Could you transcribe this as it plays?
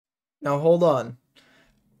Now hold on.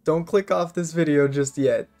 Don't click off this video just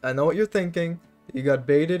yet. I know what you're thinking. You got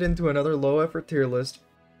baited into another low effort tier list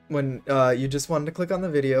when you just wanted to click on the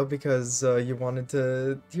video because you wanted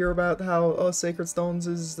to hear about how Sacred Stones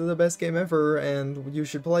is the best game ever and you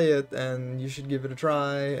should play it and you should give it a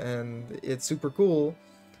try and it's super cool.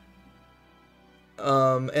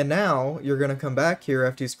 And now you're gonna come back here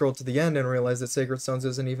after you scroll to the end and realize that Sacred Stones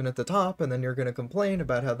isn't even at the top, and then you're gonna complain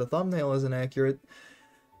about how the thumbnail isn't accurate.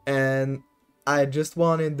 And I just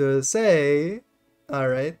wanted to say,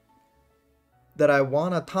 alright, that I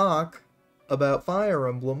want to talk about Fire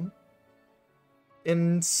Emblem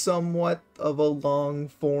in somewhat of a long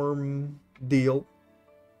form deal.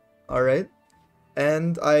 Alright?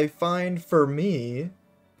 And I find for me,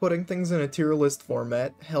 putting things in a tier list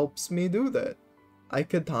format helps me do that. I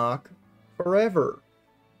could talk forever.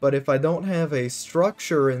 But if I don't have a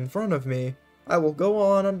structure in front of me, I will go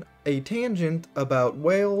on a tangent about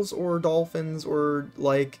whales or dolphins or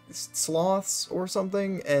like sloths or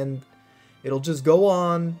something, and it'll just go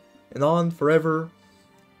on and on forever.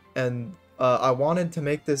 And I wanted to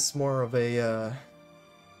make this more of a,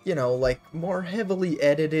 you know, like more heavily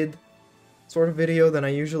edited sort of video than I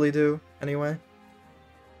usually do anyway.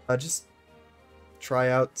 Just try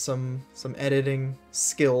out some editing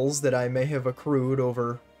skills that I may have accrued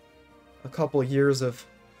over a couple years of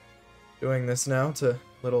doing this now to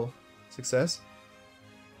little success.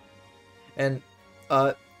 And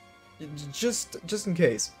just in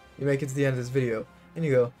case you make it to the end of this video and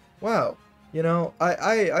you go, wow, you know,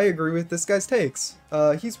 I agree with this guy's takes.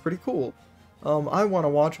 He's pretty cool. I want to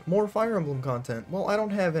watch more Fire Emblem content. Well, I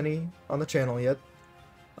don't have any on the channel yet.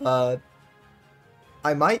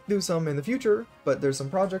 I might do some in the future, but there's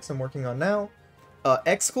some projects I'm working on now.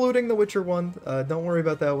 Excluding the Witcher one, don't worry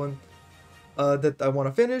about that one. That I want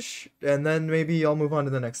to finish, and then maybe I'll move on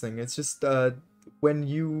to the next thing. It's just, when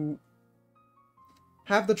you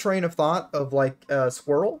have the train of thought of, like, a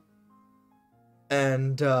squirrel,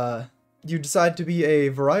 and, you decide to be a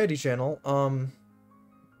variety channel,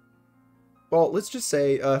 well, let's just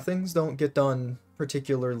say, things don't get done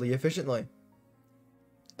particularly efficiently.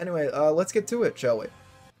 Anyway, let's get to it, shall we?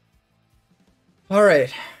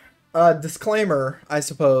 Alright, disclaimer, I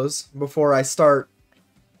suppose, before I start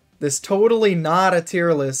this totally not a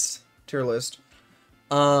tier list.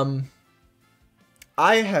 I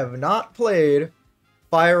have not played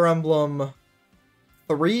Fire Emblem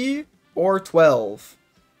 3 or 12.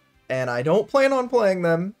 And I don't plan on playing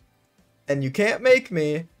them. And you can't make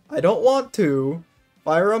me. I don't want to.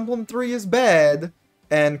 Fire Emblem 3 is bad.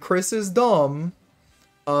 And Chris is dumb.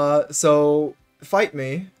 So fight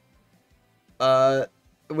me.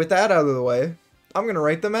 With that out of the way, I'm gonna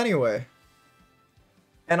rate them anyway.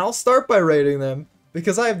 And I'll start by rating them,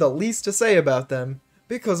 because I have the least to say about them,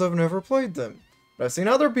 because I've never played them. But I've seen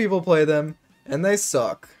other people play them, and they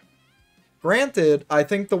suck. Granted, I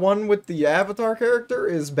think the one with the Avatar character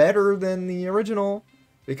is better than the original,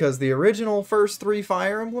 because the original first 3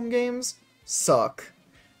 Fire Emblem games suck.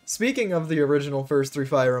 Speaking of the original first 3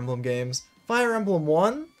 Fire Emblem games, Fire Emblem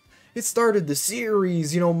 1, it started the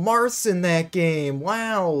series, you know, Marth's in that game,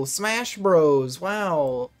 wow, Smash Bros,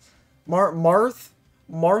 wow.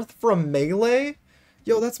 Marth from Melee?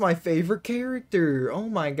 Yo, that's my favorite character. Oh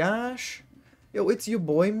my gosh. Yo, it's your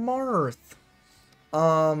boy Marth.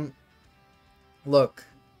 Look.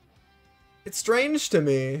 It's strange to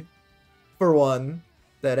me, for one,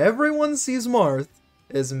 that everyone sees Marth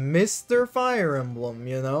as Mr. Fire Emblem,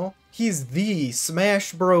 you know? He's the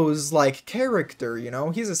Smash Bros. Like character, you know?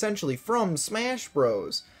 He's essentially from Smash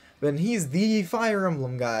Bros. But he's the Fire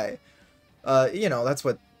Emblem guy. You know, that's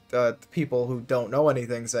what people who don't know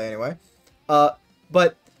anything say anyway.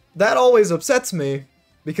 But that always upsets me,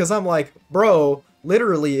 because I'm like, bro,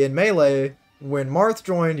 literally in Melee, when Marth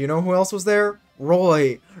joined, you know who else was there?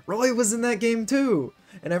 Roy. Roy was in that game too.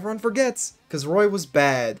 And everyone forgets, because Roy was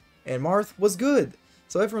bad, and Marth was good.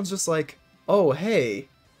 So everyone's just like, oh, hey,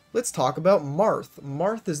 let's talk about Marth.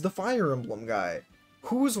 Marth is the Fire Emblem guy.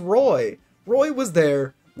 Who's Roy? Roy was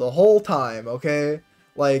there the whole time, okay?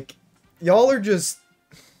 Like, y'all are just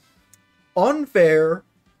unfair.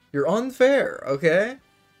 You're unfair, okay?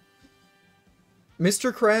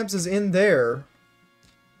 Mr. Krabs is in there.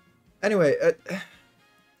 Anyway,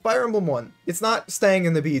 Fire Emblem 1. It's not staying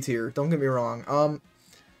in the B tier, don't get me wrong.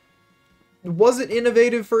 Was it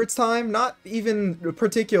innovative for its time? Not even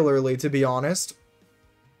particularly, to be honest.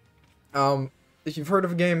 If you've heard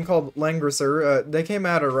of a game called Langrisser, they came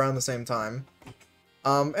out around the same time.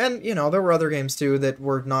 And, you know, there were other games too that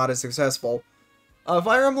were not as successful.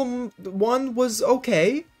 Fire Emblem 1 was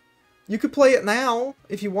okay. You could play it now,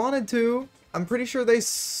 if you wanted to. I'm pretty sure they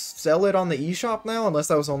sell it on the eShop now, unless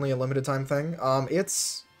that was only a limited time thing.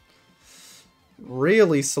 It's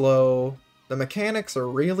really slow. The mechanics are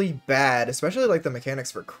really bad, especially like the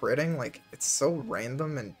mechanics for critting. Like, it's so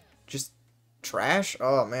random and just trash.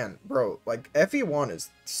 Oh man, bro, like FE1 is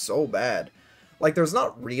so bad. Like, there's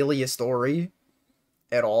not really a story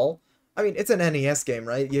at all. I mean, it's an NES game,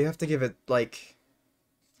 right? You have to give it, like,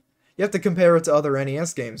 you have to compare it to other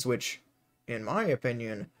NES games, which, in my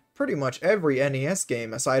opinion, pretty much every NES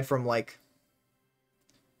game, aside from, like,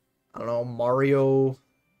 I don't know, Mario,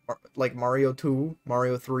 like Mario 2,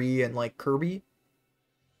 Mario 3, and, like, Kirby,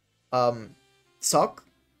 suck.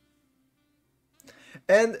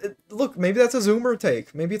 And, look, maybe that's a Zoomer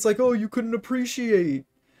take. Maybe it's like, oh, you couldn't appreciate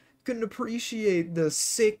the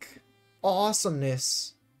sick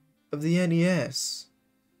awesomeness of the NES.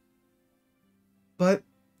 But,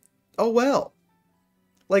 oh well.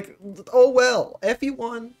 Like, oh well.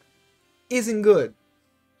 FE1 isn't good.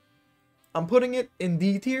 I'm putting it in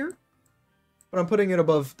D tier, but I'm putting it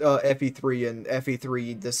above FE3 and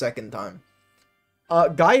FE3 the second time.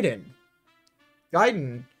 Gaiden.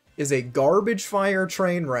 Gaiden is a garbage fire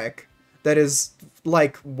train wreck that is,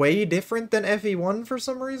 like, way different than FE1 for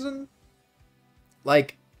some reason.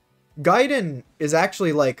 Like, Gaiden is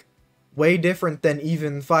actually, like, way different than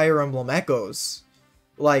even Fire Emblem Echoes.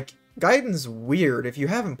 Like, Gaiden's weird. If you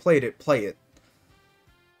haven't played it, play it.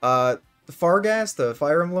 Fargas, the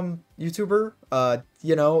Fire Emblem YouTuber,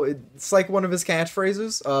 you know, it's like one of his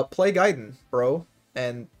catchphrases. Play Gaiden, bro.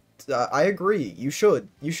 And I agree. You should.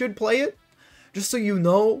 You should play it, just so you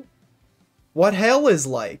know what hell is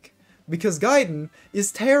like. Because Gaiden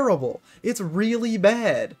is terrible. It's really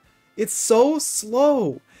bad. It's so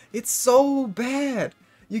slow. It's so bad.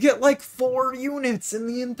 You get like 4 units in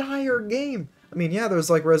the entire game. I mean, yeah, there's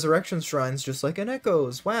like resurrection shrines just like in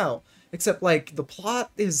Echoes. Wow. Except like the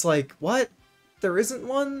plot is like, what? There isn't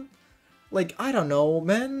one? Like, I don't know,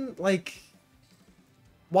 man. Like,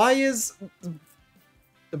 why is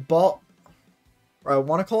Ball... I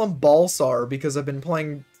want to call him Balsar because I've been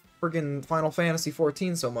playing friggin' Final Fantasy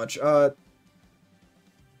XIV so much.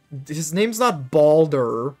 His name's not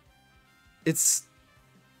Baldur. It's...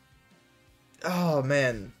 Oh,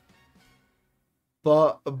 man.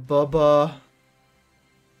 Bubba...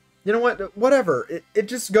 You know what? Whatever. It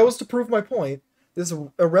just goes to prove my point. This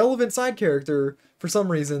irrelevant side character, for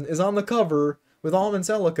some reason, is on the cover with Alm and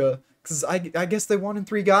Celica. Because I guess they wanted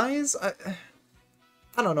 3 guys?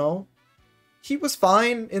 I don't know. He was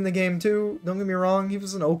fine in the game, too. Don't get me wrong. He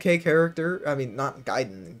was an okay character. I mean, not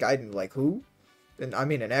Gaiden. Gaiden, like, who? And I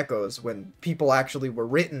mean in Echoes, when people actually were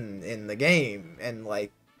written in the game and,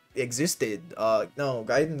 like, existed. No,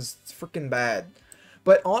 Gaiden's freaking bad.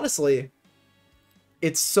 But honestly,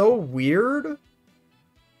 it's so weird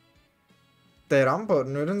that I'm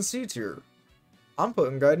putting it in C tier. I'm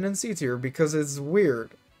putting Gaiden in C tier because it's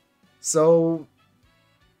weird. So,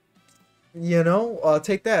 you know,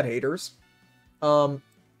 take that, haters.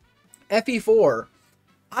 FE4,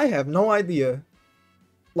 I have no idea,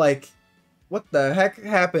 like, what the heck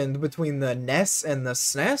happened between the NES and the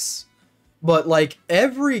SNES, but, like,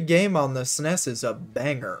 every game on the SNES is a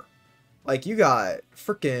banger. Like, you got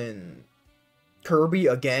frickin' Kirby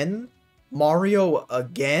again, Mario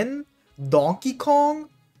again, Donkey Kong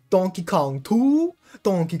 2,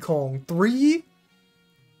 Donkey Kong 3,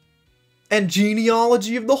 and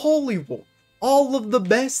Genealogy of the Holy War. All of the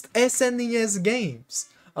best SNES games,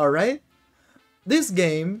 alright? This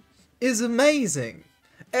game is amazing.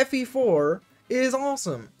 FE4 is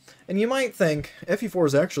awesome. And you might think, FE4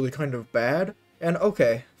 is actually kind of bad, and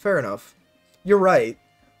okay, fair enough. You're right,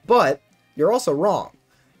 but you're also wrong.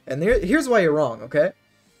 And here's why you're wrong, okay?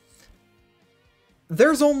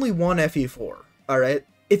 There's only one FE4, alright?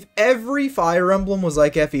 If every Fire Emblem was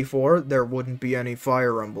like FE4, there wouldn't be any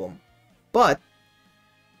Fire Emblem. But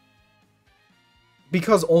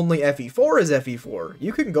because only FE4 is FE4,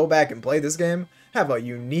 you can go back and play this game, have a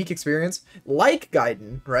unique experience, like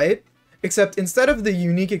Gaiden, right? Except instead of the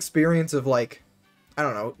unique experience of, like, I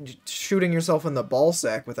don't know, shooting yourself in the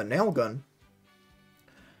ballsack with a nail gun,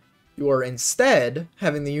 you are instead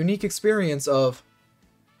having the unique experience of,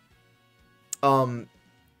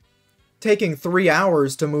 taking 3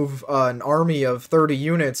 hours to move an army of 30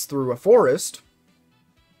 units through a forest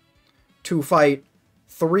to fight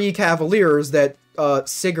 3 cavaliers that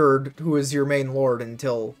Sigurd, who is your main lord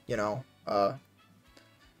until, you know,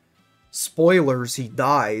 spoilers, he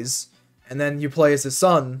dies, and then you play as his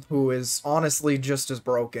son, who is honestly just as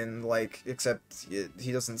broken, like, except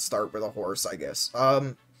he doesn't start with a horse, I guess.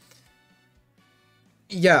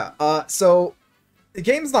 Yeah, so, the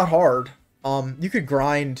game's not hard. You could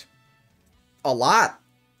grind a lot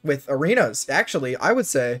with arenas. Actually, I would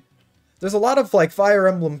say There's a lot of, like, Fire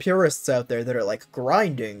Emblem purists out there that are like,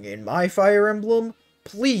 grinding in my Fire Emblem?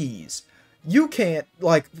 Please. You can't,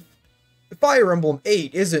 like, Fire Emblem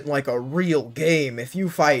 8 isn't like a real game if you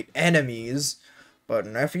fight enemies. But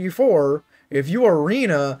in FE4, if you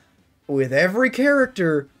arena with every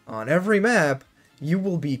character on every map, you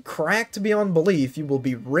will be cracked beyond belief. You will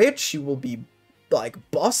be rich. You will be, like,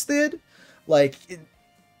 busted. Like,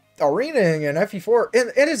 arenaing in FE4,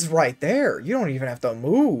 it is right there. You don't even have to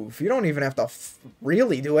move. You don't even have to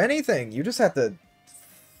really do anything. You just have to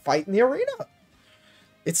fight in the arena.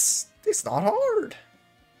 It's not hard.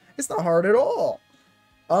 It's not hard at all.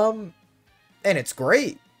 And it's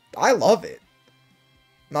great. I love it.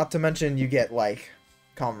 Not to mention you get, like,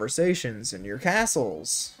 conversations in your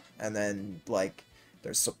castles. And then, like,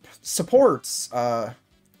 there's supports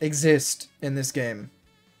exist in this game.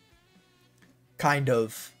 Kind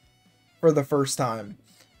of. For the first time.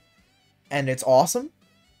 And it's awesome.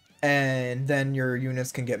 And then your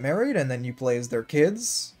units can get married, and then you play as their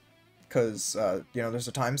kids. Because, you know, there's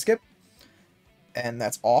a time skip. And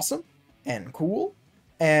that's awesome. And cool.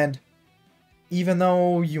 And even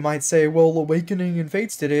though you might say, well, Awakening and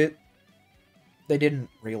Fates did it, they didn't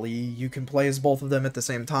really. You can play as both of them at the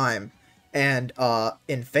same time. And,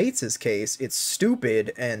 in Fates' case, it's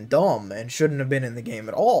stupid and dumb and shouldn't have been in the game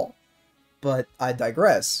at all. But I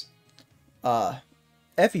digress.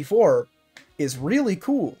 FE4 is really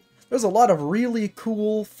cool. There's a lot of really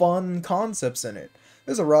cool, fun concepts in it.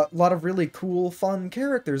 There's a lot of really cool, fun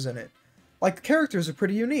characters in it. Like, the characters are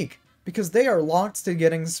pretty unique, because they are locked to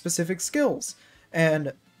getting specific skills.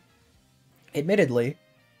 And, admittedly,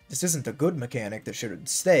 this isn't a good mechanic that should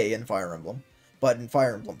stay in Fire Emblem. But in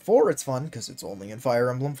Fire Emblem 4, it's fun, because it's only in Fire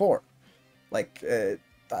Emblem 4. Like, I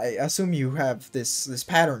assume you have this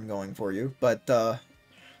pattern going for you, but,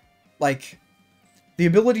 like, the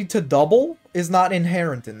ability to double is not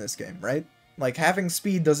inherent in this game, right? Like, having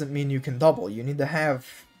speed doesn't mean you can double. You need to have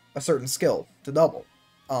a certain skill to double.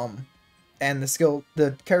 And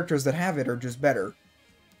the characters that have it are just better.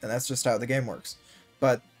 And that's just how the game works.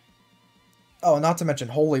 But, oh, not to mention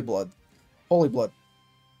Holy Blood. Holy Blood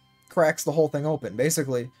cracks the whole thing open.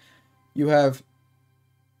 Basically, you have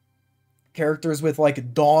characters with,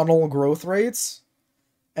 like, Dawnal growth rates,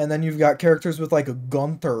 and then you've got characters with, like, a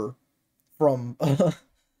Gunther from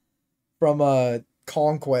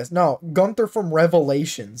Conquest. No, Gunther from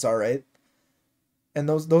Revelations, alright? And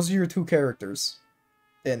those are your two characters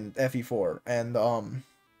in FE4. And,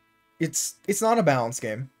 it's not a balanced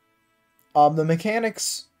game. The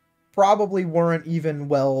mechanics probably weren't even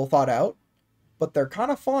well thought out, but they're kind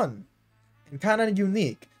of fun and kind of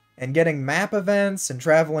unique. And getting map events and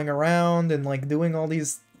traveling around and, like, doing all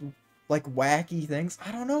these, like, wacky things.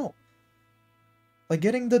 I don't know. Like,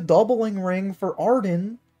 getting the doubling ring for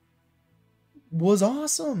Arden was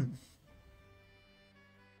awesome.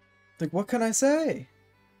 Like, what can I say?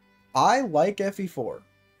 I like FE4.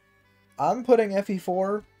 I'm putting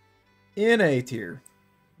FE4 in A tier.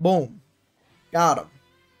 Boom. Got him.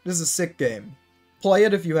 This is a sick game. Play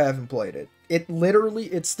it if you haven't played it.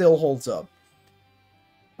 It still holds up.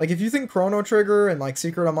 Like, if you think Chrono Trigger and, like,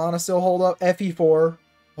 Secret of Mana still hold up, FE4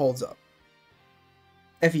 holds up.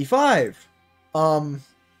 FE5,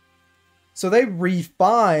 so they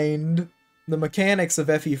refined the mechanics of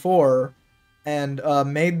FE4 and,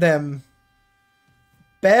 made them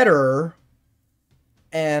better,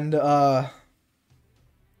 and,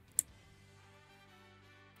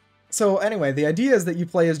 so anyway, the idea is that you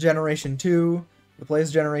play as Generation 2, you play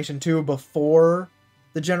as Generation 2 before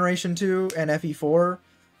the Generation 2 and FE4,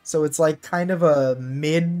 so it's like kind of a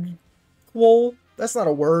mid-quel. That's not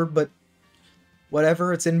a word, but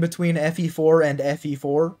whatever. It's in between FE4 and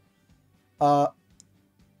FE4.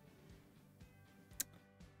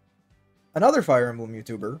 Another Fire Emblem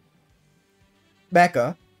YouTuber,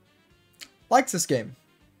 Becca, likes this game.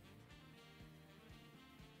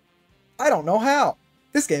 I don't know how.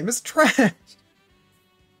 This game is trash.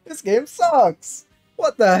 This game sucks.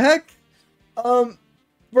 What the heck?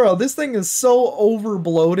 Bro, this thing is so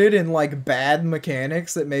over-bloated in, like, bad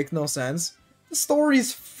mechanics that make no sense. The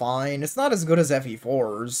story's fine. It's not as good as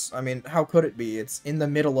FE4's. I mean, how could it be? It's in the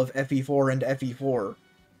middle of FE4 and FE4.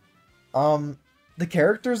 The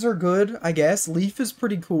characters are good, I guess. Leaf is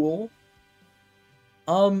pretty cool.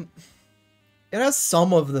 It has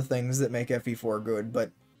some of the things that make FE4 good, but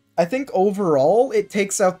I think overall it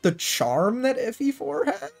takes out the charm that FE4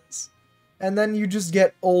 has. And then you just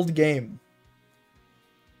get old game.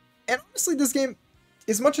 And honestly, this game,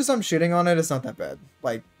 as much as I'm shitting on it, it's not that bad.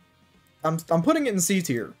 Like, I'm putting it in C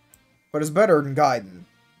tier, but it's better than Gaiden.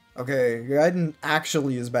 Okay, Gaiden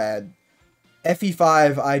actually is bad.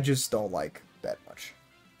 FE5, I just don't like that much.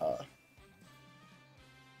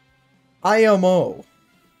 IMO.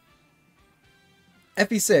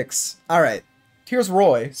 FE6. Alright. Here's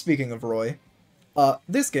Roy, speaking of Roy.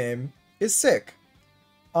 This game is sick.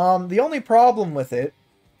 The only problem with it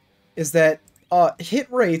is that, hit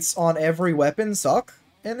rates on every weapon suck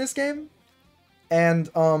in this game. And,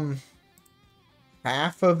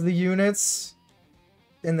 half of the units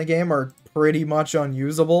in the game are pretty much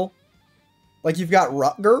unusable. Like, you've got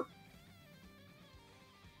Rutger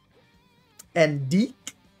and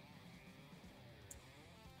Deke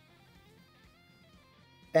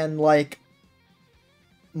and, like,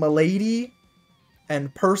 Milady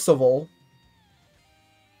and Percival.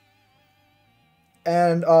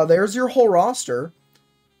 And, there's your whole roster.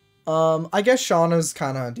 I guess Shauna's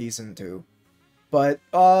kinda decent, too. But,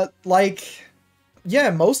 like,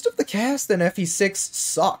 yeah, most of the cast in FE6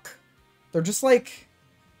 suck. They're just, like,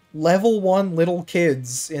 level 1 little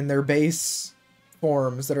kids in their base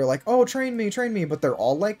forms that are like, oh, train me, but they're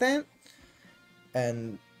all like that.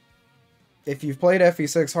 And if you've played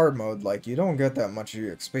FE6 hard mode, like, you don't get that much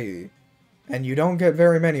EXP. And you don't get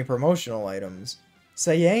very many promotional items.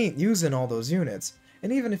 So you ain't using all those units.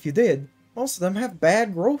 And even if you did, most of them have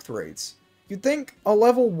bad growth rates. You'd think a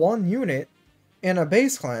level 1 unit in a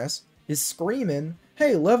base class is screaming,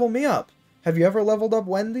 hey, level me up. Have you ever leveled up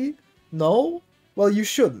Wendy? No? Well, you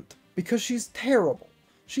shouldn't, because she's terrible.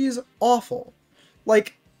 She's awful.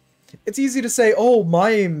 Like, it's easy to say, oh,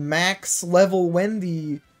 my max level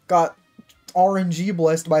Wendy got RNG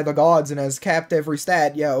blessed by the gods and has capped every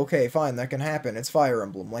stat. Yeah, okay, fine, that can happen. It's Fire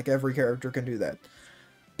Emblem. Like, every character can do that.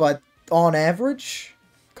 But on average,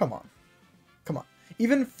 come on. Come on.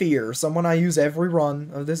 Even Fear, someone I use every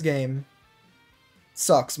run of this game,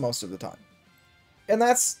 sucks most of the time. And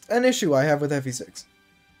that's an issue I have with FE6.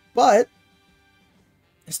 But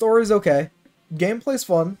the story's okay. Gameplay's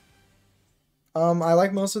fun. I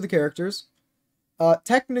like most of the characters.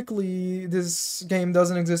 Technically, this game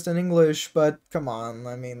doesn't exist in English, but come on.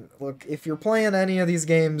 I mean, look, if you're playing any of these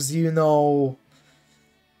games, you know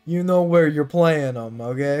where you're playing them,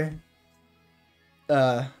 okay?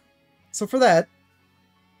 So for that,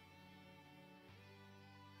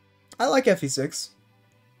 I like FE6,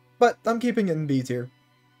 but I'm keeping it in B tier.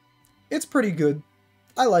 It's pretty good.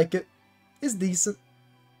 I like it. It's decent.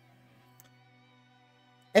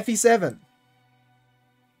 FE7.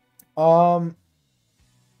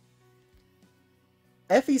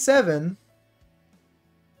 FE7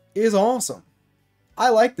 is awesome. I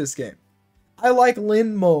like this game. I like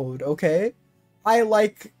Lyn mode, okay? I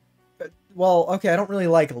like... Well, okay, I don't really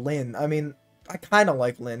like Lyn. I mean, I kind of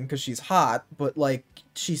like Lyn because she's hot, but, like,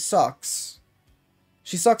 she sucks.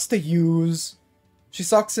 She sucks to use. She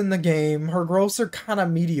sucks in the game. Her growths are kind of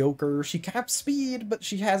mediocre. She caps speed, but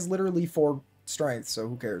she has literally 4 strength, so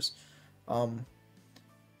who cares?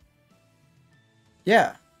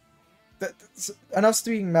 Yeah. Enough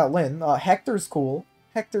speaking about Lyn. Hector's cool.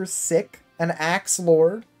 Hector's sick. An Axe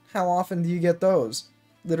Lord. How often do you get those?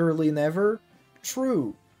 Literally never?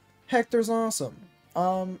 True. Hector's awesome.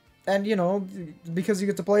 And, you know, because you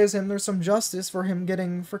get to play as him, there's some justice for him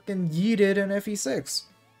getting freaking yeeted in FE6.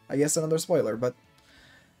 I guess another spoiler, but...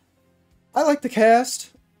 I like the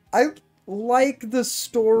cast. I like the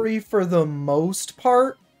story for the most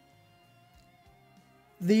part.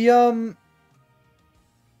 The,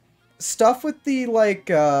 stuff with the, like,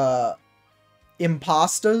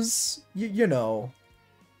 impostas, you know,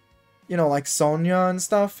 like Sonya and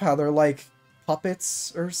stuff, how they're, like,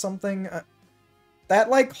 puppets or something. That,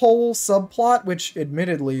 like, whole subplot, which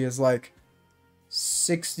admittedly is, like,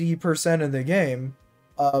 60% of the game,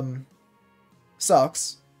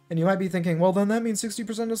 sucks. And you might be thinking, well, then that means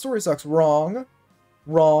 60% of the story sucks. Wrong.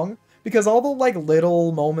 Wrong. Because all the, like,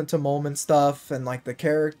 little moment-to-moment stuff and, like, the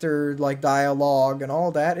character, like, dialogue and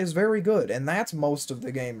all that is very good. And that's most of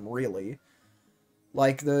the game, really.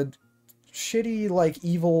 Like, the shitty, like,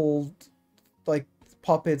 evil, like,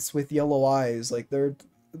 puppets with yellow eyes, like, they're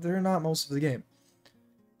not most of the game.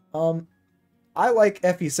 I like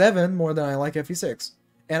FE7 more than I like FE6.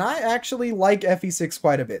 And I actually like FE6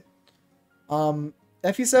 quite a bit.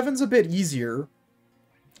 FE7's a bit easier,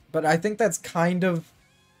 but I think that's kind of,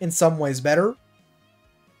 in some ways, better.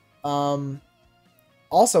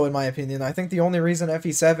 Also, in my opinion, I think the only reason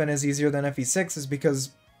FE7 is easier than FE6 is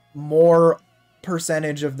because more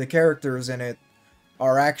percentage of the characters in it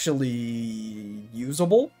are actually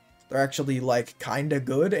usable. They're actually, like, kinda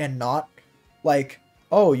good and not, like,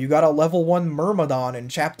 oh, you got a level 1 Myrmidon in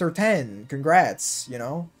Chapter 10, congrats, you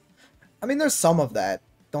know? I mean, there's some of that,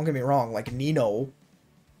 don't get me wrong, like Nino.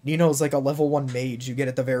 Nino's like a level 1 mage you get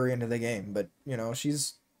at the very end of the game, but, you know,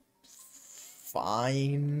 she's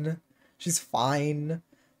fine. She's fine.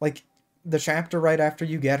 Like, the chapter right after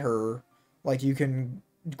you get her, Like, you can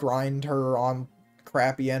grind her on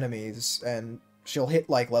crappy enemies, and she'll hit,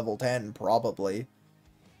 like, level 10, probably.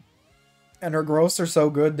 And her growths are so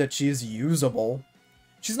good that she's usable.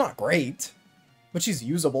 She's not great, but she's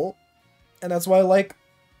usable. And that's why I like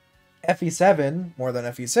FE7 more than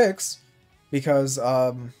FE6, because,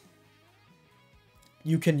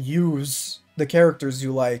 you can use the characters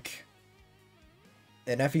you like.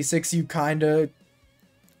 In FE6, you kinda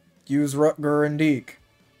use Rutger and Deke,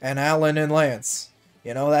 and Alan and Lance.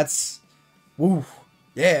 You know, that's... Woo.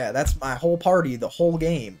 Yeah, that's my whole party, the whole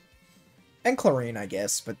game. And Clarine, I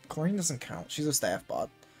guess, but Clarine doesn't count. She's a staff bot.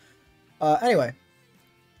 Anyway.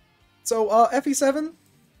 So, FE7,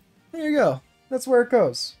 there you go. That's where it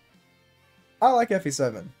goes. I like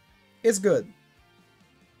FE7. It's good.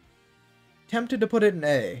 Tempted to put it in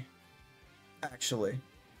A, actually.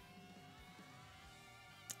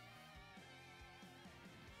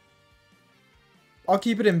 I'll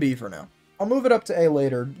keep it in B for now. I'll move it up to A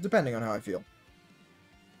later, depending on how I feel.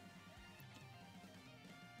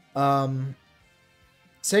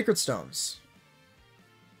 Sacred Stones.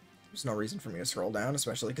 There's no reason for me to scroll down,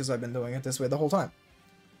 especially because I've been doing it this way the whole time.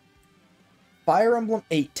 Fire Emblem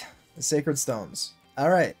 8, the Sacred Stones.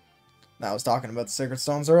 Alright. Now, I was talking about the Sacred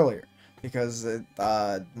Stones earlier, because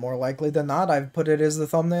more likely than not, I've put it as the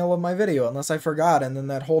thumbnail of my video, unless I forgot, and then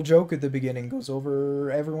that whole joke at the beginning goes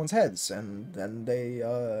over everyone's heads, and then they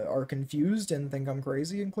are confused and think I'm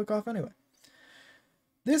crazy and click off anyway.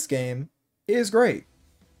 This game is great.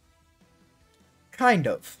 Kind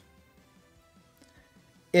of.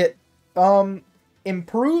 It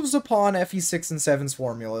improves upon FE6 and 7's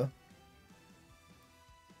formula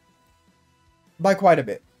by quite a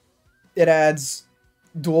bit. It adds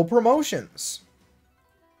dual promotions.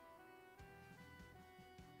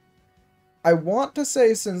 I want to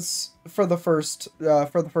say, since for the first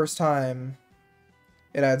time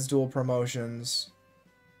it adds dual promotions,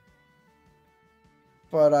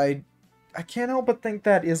 but I can't help but think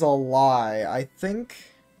that is a lie. I think,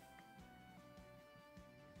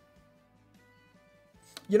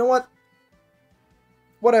 you know what?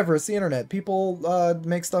 Whatever, it's the internet. People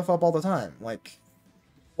make stuff up all the time. Like,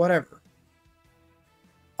 whatever.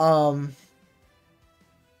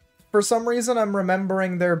 For some reason, I'm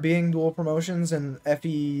remembering there being dual promotions in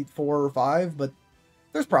FE4 or 5, but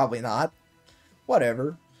there's probably not.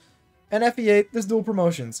 Whatever. In FE8, there's dual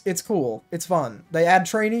promotions. It's cool. It's fun. They add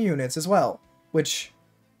trainee units as well, which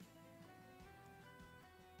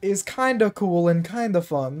is kinda cool and kinda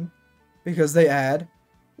fun, because they add,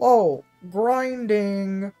 whoa,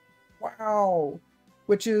 grinding, wow,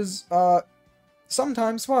 which is,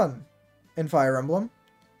 sometimes fun in Fire Emblem.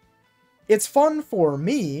 It's fun for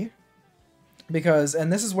me, because,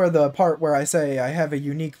 and this is where the part where I say I have a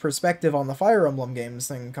unique perspective on the Fire Emblem games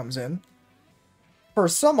thing comes in. For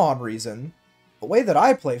some odd reason, the way that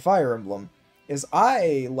I play Fire Emblem is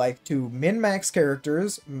I like to min-max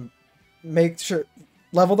characters, make sure,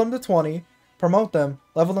 level them to 20, promote them,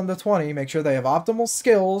 level them to 20, make sure they have optimal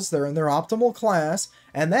skills, they're in their optimal class,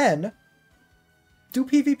 and then do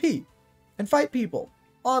PvP and fight people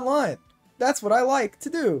online. That's what I like to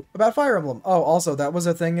do about Fire Emblem. Oh, also, that was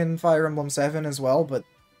a thing in Fire Emblem 7 as well, but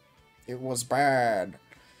it was bad.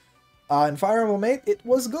 In Fire Emblem 8, it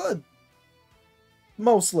was good.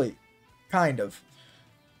 Mostly. Kind of.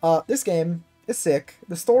 This game is sick.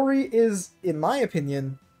 The story is, in my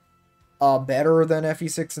opinion, better than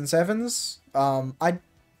FE6 and 7's. I,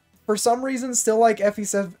 for some reason, still like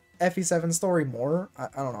FE7 story more. I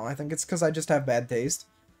don't know, I think it's because I just have bad taste.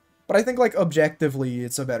 But I think, like, objectively,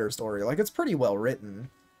 it's a better story. Like, it's pretty well written.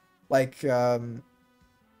 Like,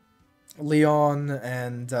 Leon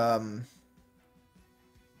and,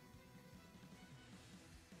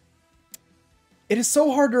 it is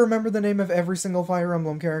so hard to remember the name of every single Fire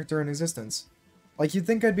Emblem character in existence. Like, you'd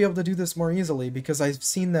think I'd be able to do this more easily, because I've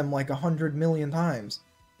seen them, like, 100 million times.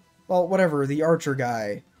 Well, whatever, the Archer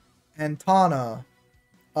guy. And Tana.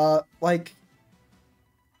 Like,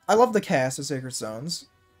 I love the cast of Sacred Stones.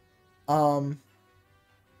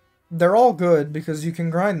 They're all good because you can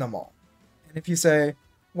grind them all. And if you say,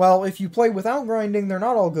 well, if you play without grinding, they're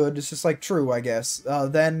not all good, it's just, like, true, I guess.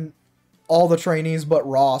 Then all the trainees but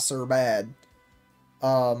Ross are bad.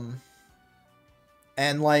 And,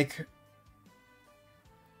 like,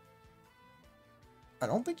 I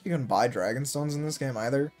don't think you can buy Dragonstones in this game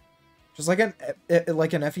either. Just like an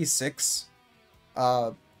FE6,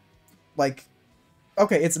 like,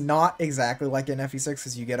 okay, it's not exactly like in FE6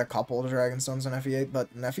 because you get a couple of Dragonstones in FE8, but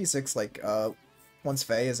in FE6, like, once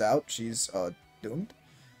Faye is out, she's, doomed.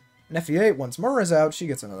 In FE8, once Myrrh is out, she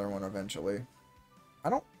gets another one eventually. I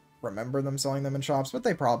don't remember them selling them in shops, but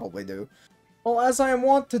they probably do. Well, as I am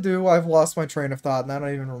wont to do, I've lost my train of thought, and I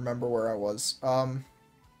don't even remember where I was.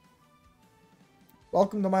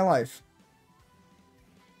 Welcome to my life.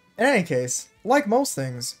 In any case, like most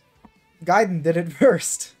things, Gaiden did it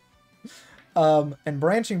first. And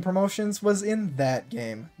branching promotions was in that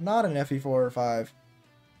game, not in FE4 or 5.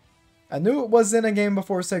 I knew it was in a game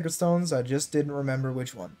before Sacred Stones, I just didn't remember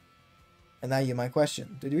which one. And now you might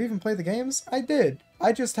question, did you even play the games? I did.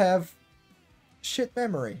 I just have shit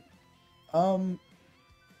memory.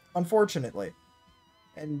 Unfortunately.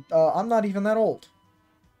 And I'm not even that old.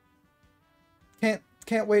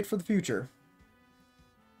 Can't wait for the future.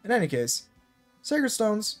 In any case, Sacred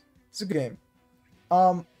Stones is a good game.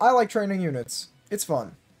 I like training units. It's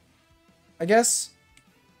fun. I guess,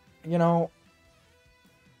 you know,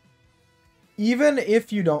 even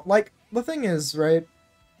if you don't, like, the thing is, right,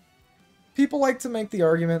 people like to make the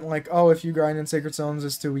argument, like, oh, if you grind in Sacred Stones,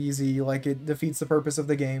 it's too easy, like, it defeats the purpose of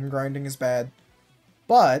the game, grinding is bad.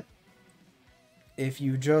 But, if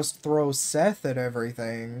you just throw Seth at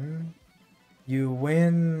everything, you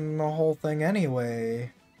win the whole thing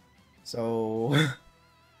anyway. So,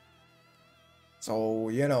 so,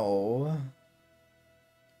 you know,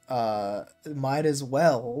 might as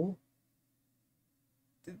well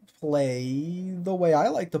play the way I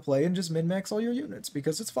like to play and just min-max all your units,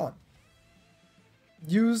 because it's fun.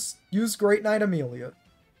 Use Great Knight Amelia.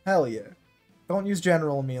 Hell yeah. Don't use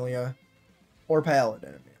General Amelia or Paladin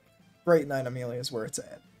Amelia. Great Knight Amelia is where it's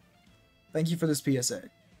at. Thank you for this PSA.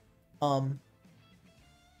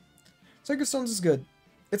 Sacred Stones is good.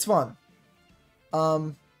 It's fun.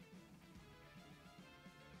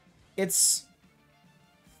 It's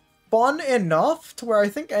fun enough to where I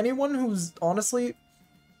think anyone who's, honestly,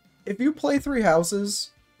 if you play Three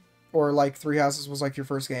Houses, or like Three Houses was like your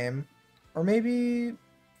first game, or maybe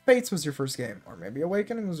Fates was your first game, or maybe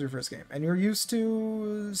Awakening was your first game, and you're used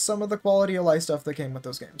to some of the quality of life stuff that came with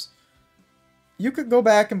those games, you could go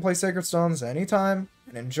back and play Sacred Stones anytime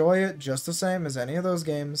and enjoy it just the same as any of those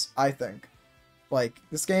games, I think. Like,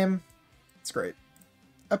 this game, it's great.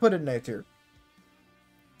 I put it in A tier.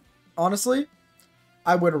 Honestly,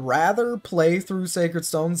 I would rather play through Sacred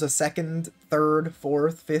Stones a second, third,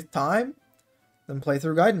 fourth, fifth time than play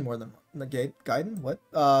through Gaiden more than Gaiden? What?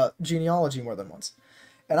 Genealogy more than once.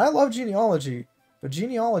 And I love Genealogy, but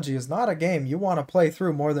Genealogy is not a game you want to play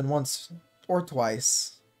through more than once or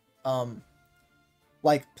twice.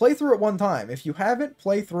 Like, play through it one time. If you haven't,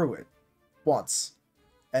 play through it once.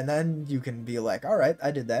 And then you can be like, alright, I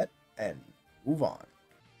did that, and move on.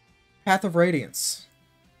 Path of Radiance.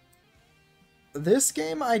 This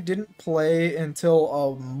game I didn't play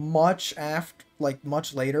until much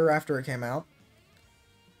later after it came out.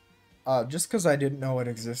 Just because I didn't know it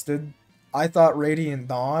existed. I thought Radiant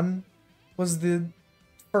Dawn was the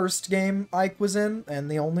first game Ike was in, and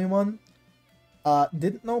the only one.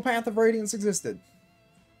 Didn't know Path of Radiance existed.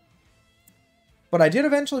 But I did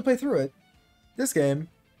eventually play through it. This game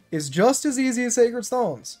is just as easy as Sacred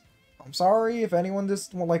Stones. I'm sorry if anyone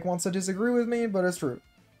just wants to disagree with me, but it's true.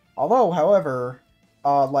 Although, however,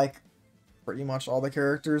 pretty much all the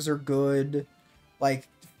characters are good. Like,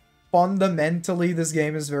 fundamentally, this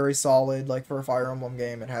game is very solid. Like, for a Fire Emblem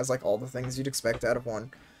game, it has, like, all the things you'd expect out of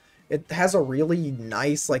one. It has a really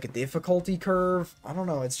nice, like, difficulty curve. I don't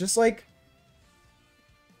know, it's just, like...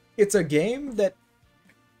 It's a game that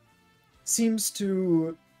seems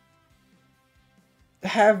to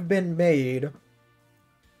have been made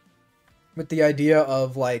with the idea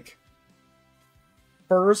of, like,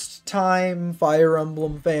 first-time Fire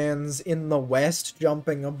Emblem fans in the West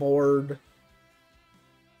jumping aboard,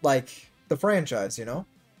 like, the franchise, you know?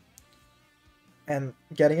 And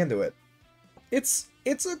getting into it. It's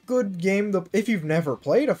a good game if you've never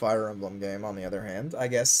played a Fire Emblem game, on the other hand. I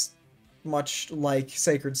guess, much like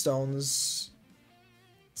Sacred Stones,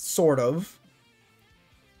 sort of.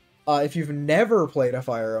 If you've never played a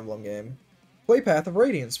Fire Emblem game, play Path of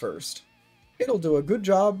Radiance first. It'll do a good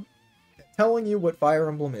job telling you what Fire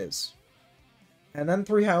Emblem is. And then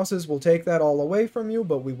Three Houses will take that all away from you,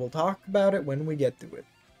 but we will talk about it when we get to it.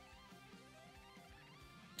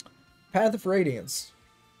 Path of Radiance.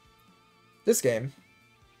 This game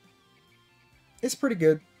is pretty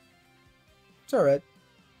good. It's alright.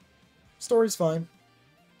 Story's fine.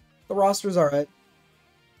 The roster's alright.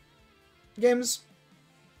 Game's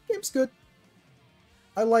good.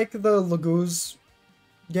 I like the Lagoos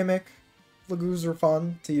gimmick. Lagoos are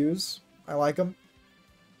fun to use. I like them.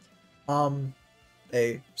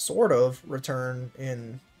 They sort of return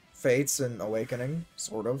in Fates and Awakening.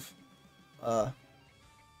 Sort of. Not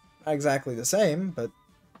exactly the same, but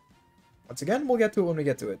once again, we'll get to it when we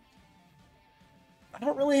get to it. I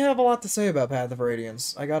don't really have a lot to say about Path of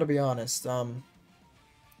Radiance. I gotta be honest.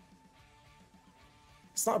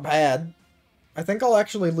 It's not bad. I think I'll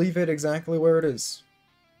actually leave it exactly where it is.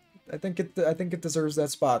 I think it deserves that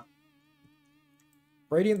spot.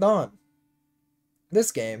 Radiant Dawn.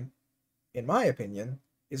 This game, in my opinion,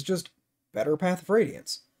 is just better Path of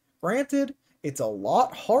Radiance. Granted, it's a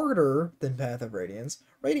lot harder than Path of Radiance.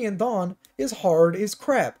 Radiant Dawn is hard as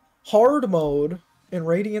crap. Hard mode in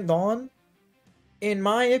Radiant Dawn, in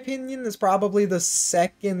my opinion, is probably the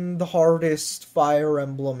second hardest Fire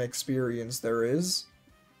Emblem experience there is,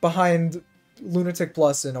 behind Lunatic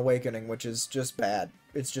Plus and Awakening, which is just bad.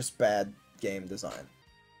 It's just bad game design.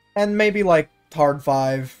 And maybe like Hard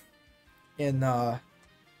 5 in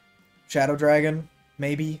Shadow Dragon,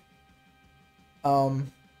 maybe.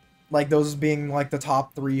 Like those being like the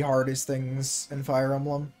top 3 hardest things in Fire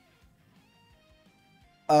Emblem.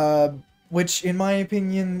 Which in my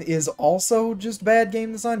opinion is also just bad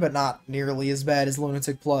game design, but not nearly as bad as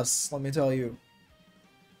Lunatic Plus, let me tell you.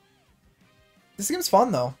 This game's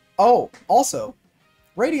fun though. Oh, also,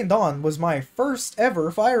 Radiant Dawn was my first ever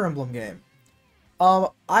Fire Emblem game.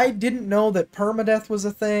 I didn't know that permadeath was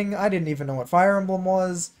a thing. I didn't even know what Fire Emblem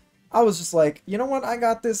was. I was just like, you know what, I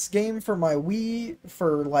got this game for my Wii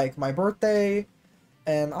for, like, my birthday,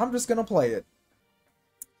 and I'm just gonna play it.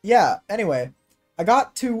 Yeah, anyway, I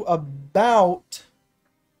got to about...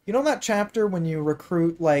 You know that chapter when you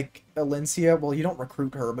recruit, like, Alencia? Well, you don't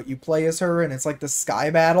recruit her, but you play as her, and it's like the sky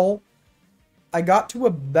battle? I got to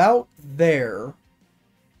about there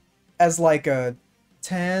as, like, a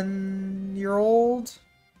 10-year-old?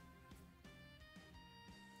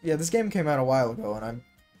 Yeah, this game came out a while ago, and I'm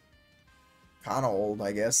kind of old,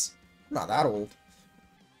 I guess. I'm not that old.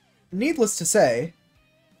 Needless to say,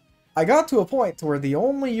 I got to a point to where the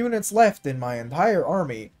only units left in my entire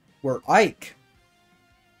army were Ike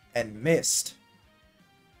and Mist.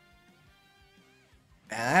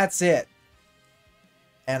 And that's it.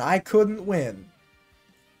 And I couldn't win.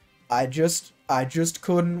 I just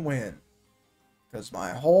couldn't win. Because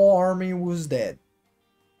my whole army was dead.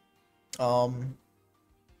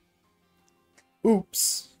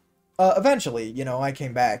 Oops. Eventually, you know, I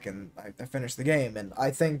came back and I finished the game, and I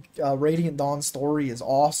think Radiant Dawn's story is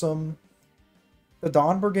awesome. The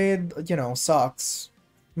Dawn Brigade, you know, sucks.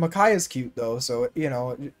 Micaiah's cute though, so you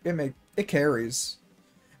know it carries.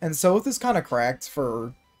 And Soth is kind of cracked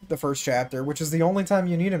for the first chapter, which is the only time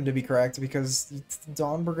you need him to be cracked because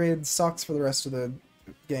Dawn Brigade sucks for the rest of the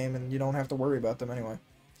game, and you don't have to worry about them anyway.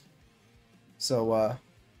 So,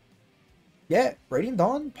 yeah, Radiant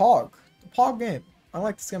Dawn, Pog. Pog game. I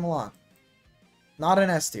like this game a lot. Not an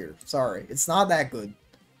S tier. Sorry. It's not that good.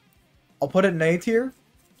 I'll put it in A tier.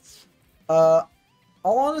 I'll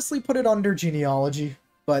honestly put it under Genealogy,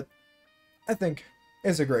 but I think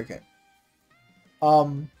it's a great game.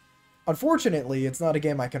 Unfortunately, it's not a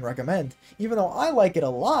game I can recommend. Even though I like it a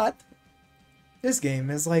lot, this game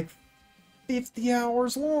is like 50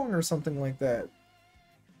 hours long or something like that.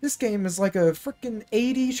 This game is like a freaking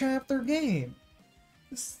 80 chapter game.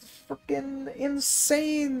 This freaking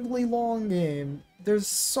insanely long game. There's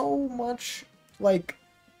so much, like,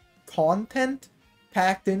 content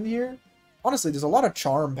packed in here. Honestly, there's a lot of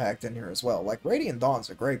charm packed in here as well. Like, Radiant Dawn's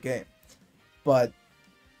a great game. But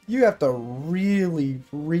you have to really,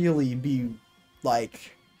 really be,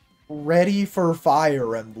 like, ready for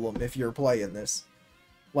Fire Emblem if you're playing this.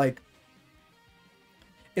 Like,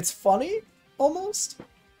 it's funny, almost.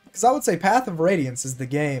 Because I would say Path of Radiance is the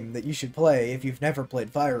game that you should play if you've never played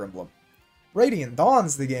Fire Emblem. Radiant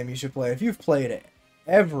Dawn's the game you should play if you've played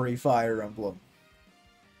every Fire Emblem.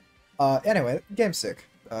 Anyway, game's sick.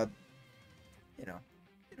 You know,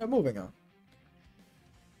 moving on.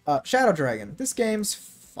 Shadow Dragon. This game's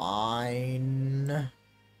fine.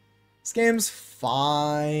 This game's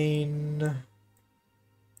fine.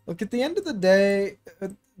 Look, at the end of the day,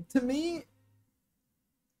 to me,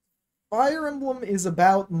 Fire Emblem is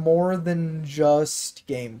about more than just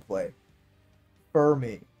gameplay. For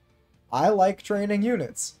me. I like training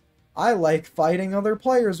units. I like fighting other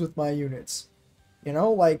players with my units. You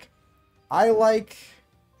know, like, I like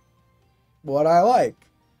what I like.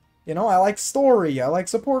 You know, I like story. I like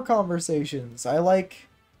support conversations. I like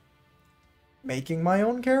making my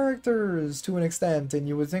own characters to an extent, and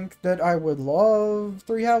you would think that I would love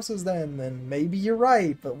Three Houses then, and maybe you're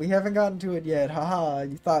right, but we haven't gotten to it yet. Haha,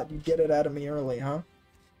 you thought you'd get it out of me early, huh?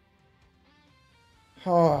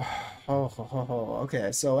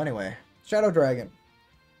 Okay, so anyway, Shadow Dragon.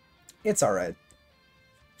 It's alright.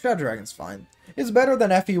 Shadow Dragon's fine. It's better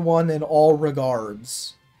than FE1 in all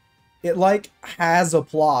regards. It, like, has a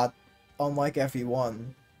plot, unlike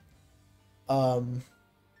FE1.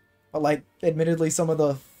 But, like, admittedly, some of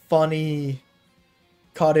the funny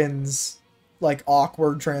cut-ins, like,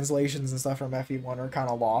 awkward translations and stuff from FE1 are kind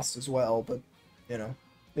of lost as well, but, you know,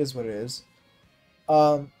 it is what it is.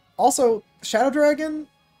 Also, Shadow Dragon,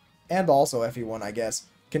 and also FE1, I guess,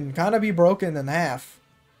 can kind of be broken in half.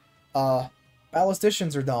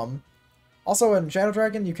 Ballisticians are dumb. Also, in Shadow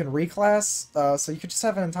Dragon, you can reclass, so you could just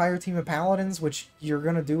have an entire team of Paladins, which you're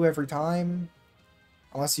gonna do every time.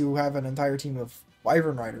 Unless you have an entire team of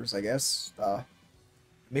Wyvern Riders, I guess.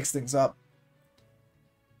 Mix things up.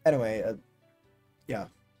 Anyway, yeah,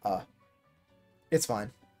 it's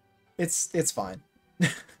fine. It's fine.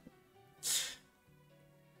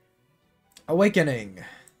 Awakening.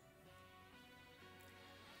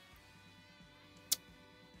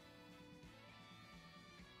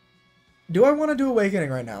 Do I want to do Awakening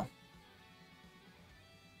right now?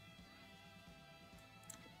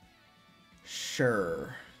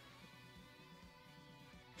 Sure.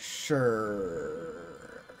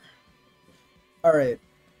 Sure. Alright.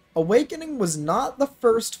 Awakening was not the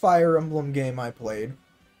first Fire Emblem game I played.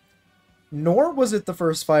 Nor was it the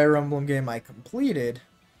first Fire Emblem game I completed.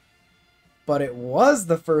 But it was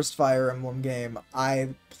the first Fire Emblem game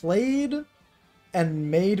I played and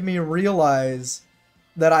made me realize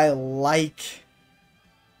that I like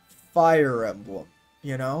Fire Emblem,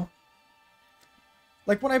 you know?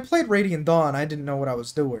 Like, when I played Radiant Dawn, I didn't know what I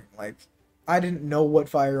was doing. Like, I didn't know what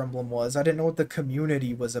Fire Emblem was. I didn't know what the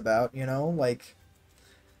community was about, you know? Like,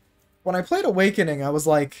 when I played Awakening, I was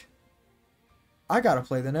like, I gotta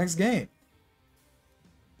play the next game.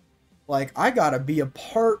 Like, I gotta be a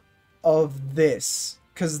part of this,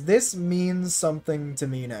 because this means something to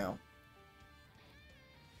me now.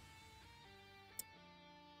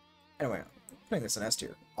 Anyway, I'm putting this in S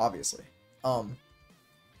tier, obviously. And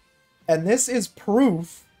this is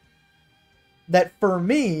proof that for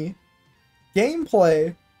me,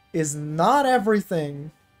 gameplay is not everything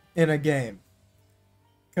in a game.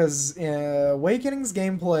 Because Awakening's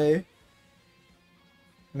gameplay,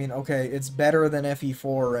 I mean, okay, it's better than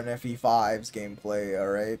FE4 and FE5's gameplay,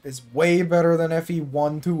 alright? It's way better than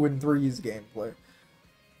FE1, 2, and 3's gameplay.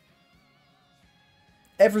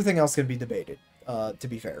 Everything else can be debated, to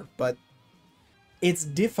be fair, but it's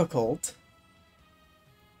difficult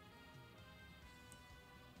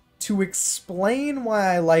to explain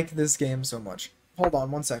why I like this game so much. Hold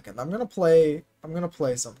on one second. I'm gonna play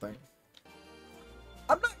something.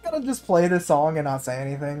 I'm not gonna just play this song and not say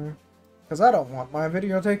anything, because I don't want my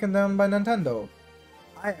video taken down by Nintendo.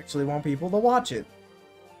 I actually want people to watch it.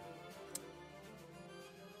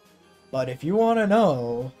 But if you want to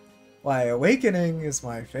know why Awakening is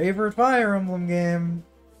my favorite Fire Emblem game,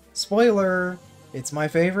 spoiler, it's my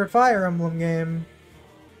favorite Fire Emblem game.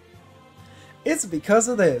 It's because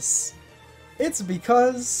of this. It's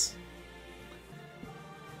because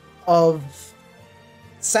of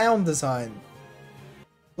sound design.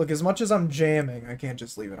 Look, as much as I'm jamming, I can't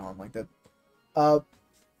just leave it on like that.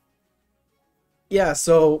 Yeah,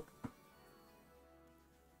 so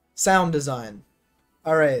sound design.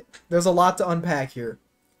 Alright, there's a lot to unpack here.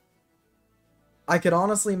 I could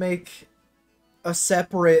honestly make a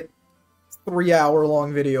separate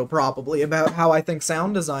 3-hour-long video, probably, about how I think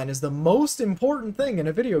sound design is the most important thing in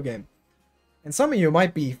a video game. And some of you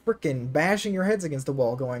might be freaking bashing your heads against the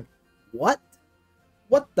wall going, what?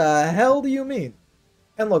 What the hell do you mean?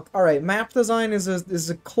 And look, alright, map design is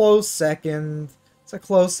a close second. It's a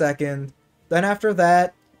close second. Then after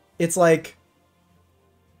that, it's like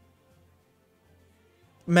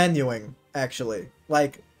menuing, actually.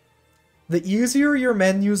 Like, the easier your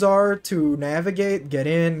menus are to navigate, get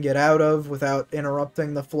in, get out of without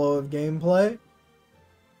interrupting the flow of gameplay,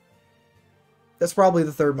 that's probably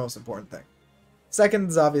the third most important thing. Second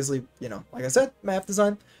is obviously, you know, like I said, map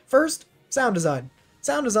design. First, sound design.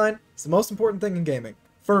 Sound design is the most important thing in gaming,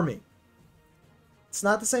 for me. It's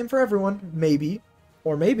not the same for everyone, maybe.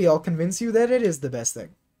 Or maybe I'll convince you that it is the best thing.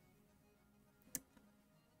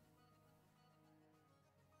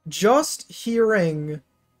 Just hearing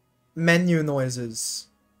menu noises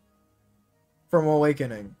from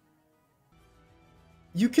Awakening,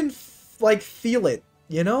 you can like feel it,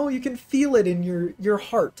 you know? You can feel it in your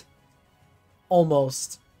heart,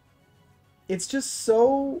 almost. It's just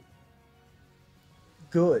so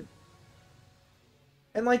good.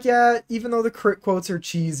 And like, yeah, even though the crit quotes are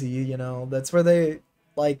cheesy, you know, that's where they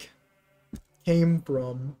like came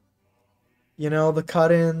from, you know, the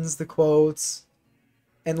cut-ins, the quotes,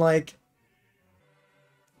 and like,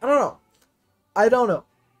 I don't know.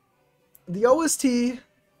 The OST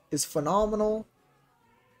is phenomenal.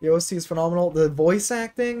 The OST is phenomenal. The voice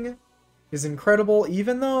acting is incredible,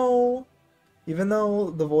 even though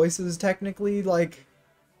the voices technically, like,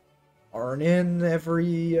 aren't in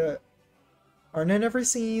every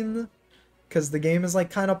scene, because the game is like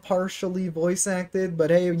kind of partially voice acted, but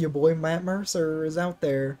hey, your boy Matt Mercer is out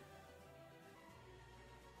there.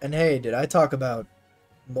 And hey, did I talk about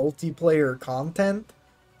multiplayer content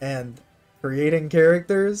and creating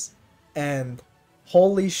characters? And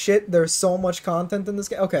holy shit, there's so much content in this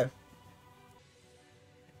game. Okay.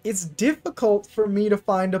 It's difficult for me to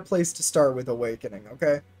find a place to start with Awakening,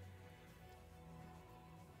 okay?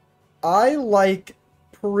 I like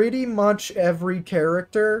pretty much every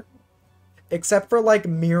character, except for like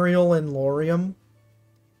Muriel and Laurium.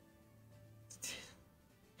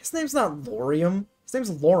 His name's not Laurium. His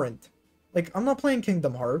name's Laurent. Like, I'm not playing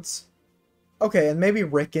Kingdom Hearts. Okay, and maybe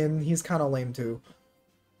Rickon. He's kind of lame too.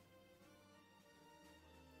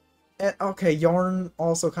 And, okay, Yarn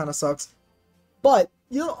also kind of sucks. But,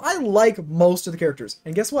 you know, I like most of the characters.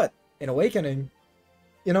 And guess what? In Awakening,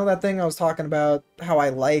 you know that thing I was talking about, how I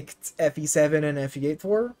liked FE7 and FE8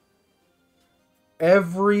 for?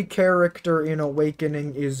 Every character in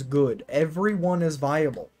Awakening is good. Everyone is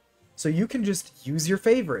viable. So you can just use your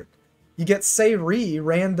favorite. You get Sayri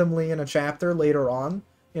randomly in a chapter later on.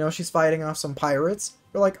 You know, she's fighting off some pirates.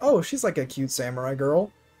 You're like, oh, she's like a cute samurai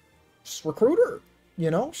girl. Just recruit her.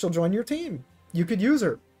 You know, she'll join your team. You could use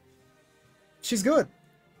her. She's good.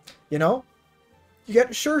 You know? You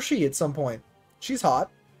get Shershi at some point. She's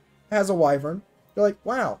hot. Has a wyvern. You're like,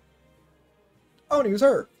 wow. I want to use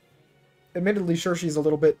her. Admittedly, Shershi's a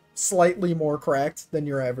little bit slightly more cracked than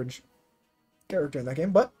your average character in that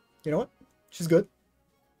game, but you know what? She's good.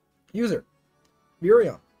 Use her.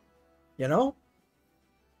 Virion. You know?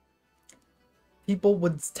 People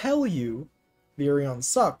would tell you Virion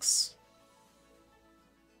sucks.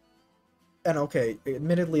 And okay,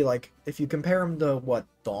 admittedly, like, if you compare him to, what,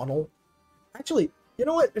 Donald? Actually, you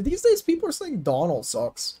know what? These days people are saying Donald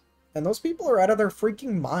sucks. And those people are out of their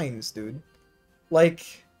freaking minds, dude.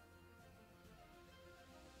 Like,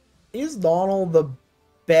 is Donald the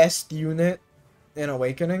best unit in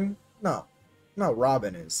Awakening? No. No,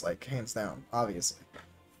 Robin is, like, hands down, obviously.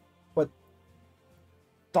 But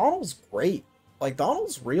Donald's great. Like,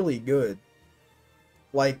 Donald's really good.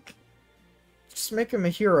 Like, just make him a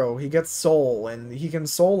hero. He gets soul, and he can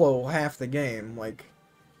solo half the game. Like,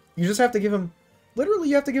 you just have to give him... Literally,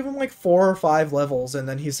 you have to give him, like, 4 or 5 levels, and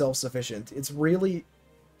then he's self-sufficient. It's really...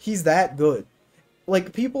 He's that good.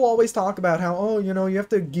 Like, people always talk about how, oh, you know, you have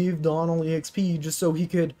to give Donald EXP just so he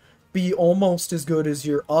could be almost as good as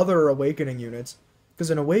your other Awakening units. Because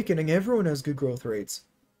in Awakening, everyone has good growth rates.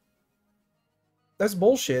 That's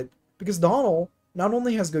bullshit. Because Donald not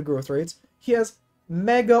only has good growth rates, he has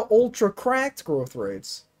mega ultra cracked growth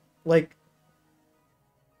rates. Like,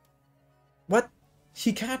 what?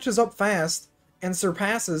 He catches up fast and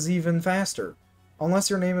surpasses even faster. Unless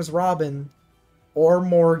your name is Robin or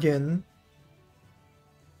Morgan,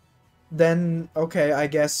 then, okay, I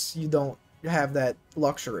guess you don't have that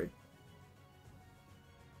luxury.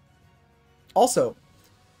 Also,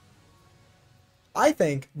 I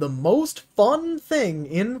think the most fun thing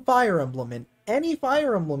in Fire Emblem, in any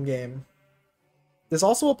Fire Emblem game, this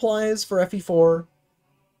also applies for FE4,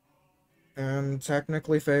 and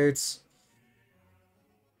technically Fates,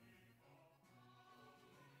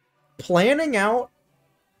 planning out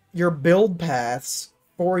your build paths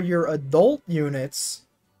for your adult units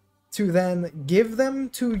to then give them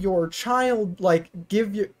to your child, like,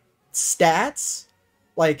 give you stats,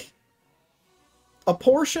 like, a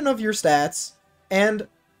portion of your stats, and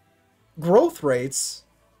growth rates,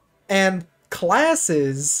 and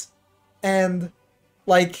classes, and,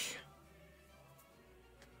 like,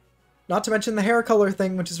 not to mention the hair color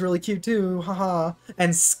thing, which is really cute too, haha,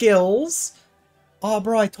 and skills. Oh,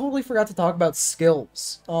 bro, I totally forgot to talk about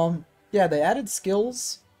skills. Yeah, they added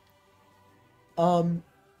skills.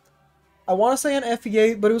 I want to say an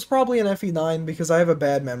FE8, but it was probably an FE9 because I have a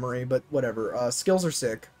bad memory, but whatever. Skills are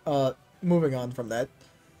sick. Moving on from that.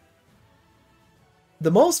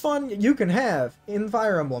 The most fun you can have in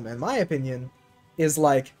Fire Emblem, in my opinion, is,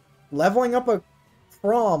 like, leveling up a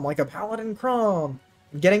Chrom, like a Paladin Chrom,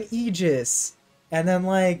 getting Aegis, and then,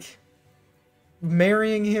 like,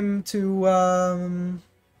 marrying him to,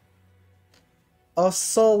 a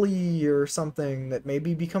Sully or something that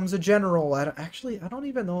maybe becomes a general. I don't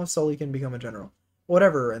even know if Sully can become a general.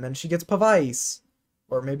 Whatever, and then she gets Pavise.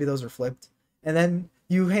 Or maybe those are flipped. And then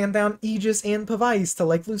you hand down Aegis and Pavise to,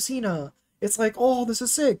 like, Lucina. It's like, oh, this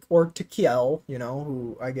is sick. Or to Kiel, you know,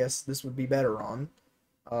 who I guess this would be better on.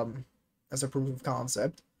 As a proof of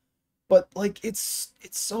concept. But, like, it's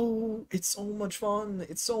so much fun.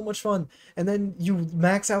 It's so much fun. And then you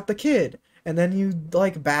max out the kid. And then you,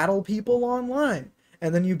 like, battle people online.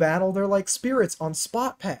 And then you battle their, like, spirits on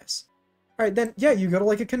Spot Pass. Alright, then, yeah, you go to,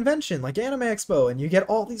 like, a convention, like Anime Expo, and you get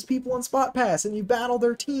all these people on Spot Pass, and you battle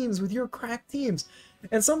their teams with your cracked teams.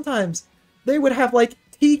 And sometimes, they would have, like,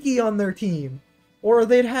 Tiki on their team, or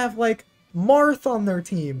they'd have, like, Marth on their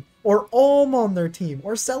team, or Alm on their team,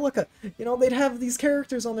 or Celica. You know, they'd have these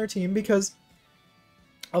characters on their team because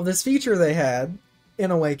of this feature they had in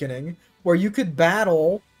Awakening, where you could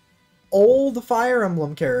battle old Fire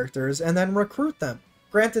Emblem characters and then recruit them.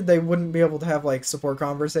 Granted, they wouldn't be able to have, like, support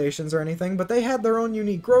conversations or anything, but they had their own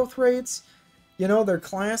unique growth rates. You know, their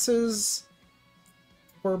classes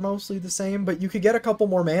were mostly the same, but you could get a couple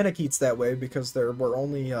more Manikeets that way because there were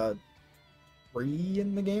only 3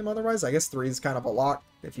 in the game otherwise. I guess 3 is kind of a lot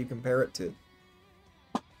if you compare it to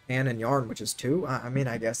Ann and Yarn, which is 2. I mean,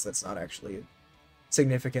 I guess that's not actually a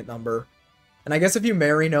significant number. And I guess if you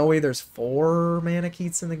marry Noe, there's 4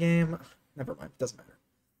 Manikeets in the game. Never mind, doesn't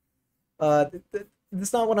matter.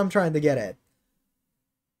 That's not what I'm trying to get at.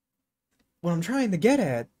 What I'm trying to get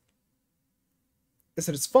at is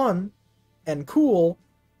that it's fun and cool,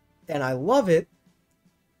 and I love it,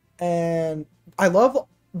 and I love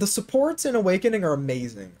the supports in Awakening are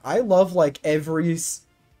amazing. I love, like,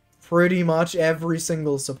 pretty much every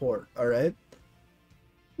single support, alright?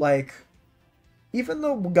 Like, even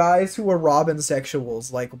the guys who are Robin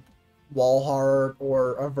sexuals, like Walhart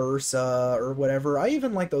or Aversa or whatever, I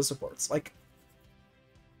even like those supports. Like,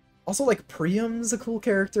 also, like, Priam's a cool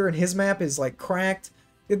character, and his map is, like, cracked.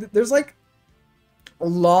 There's, like, a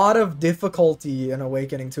lot of difficulty in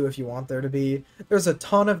Awakening, too, if you want there to be. There's a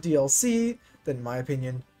ton of DLC that, in my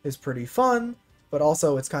opinion, is pretty fun, but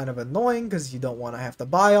also it's kind of annoying because you don't want to have to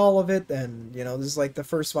buy all of it, and, you know, this is, like, the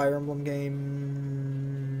first Fire Emblem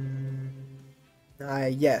game...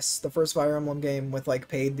 yes, the first Fire Emblem game with, like,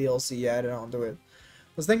 paid DLC added onto it.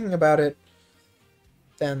 I was thinking about it,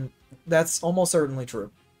 and that's almost certainly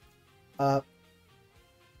true.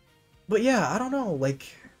 But yeah, I don't know, like,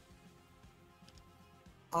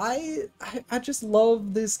 I just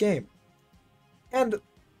love this game. And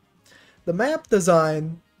the map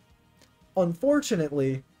design,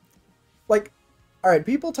 unfortunately, like, alright,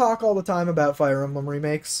 people talk all the time about Fire Emblem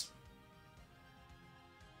remakes.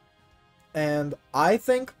 And I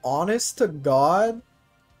think, honest to God,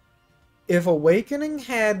 if Awakening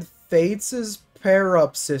had Fates'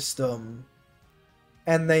 pair-up system,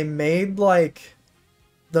 and they made, like,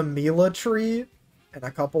 the Mila tree and a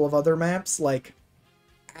couple of other maps, like,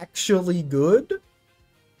 actually good?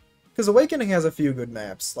 Because Awakening has a few good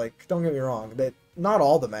maps, like, don't get me wrong, not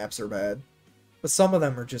all the maps are bad, but some of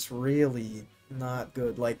them are just really not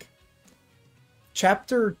good. Like,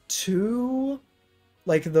 Chapter 2,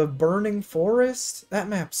 like, the Burning Forest, that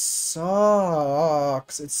map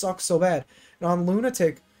sucks. It sucks so bad. And on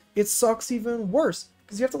Lunatic, it sucks even worse,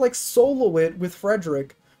 because you have to, like, solo it with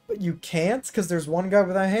Frederick, but you can't, because there's one guy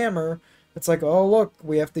with a hammer. It's like, oh, look,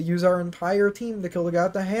 we have to use our entire team to kill the guy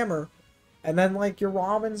with the hammer. And then, like, your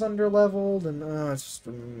Robin's underleveled, and, it's just a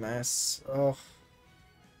mess. Ugh.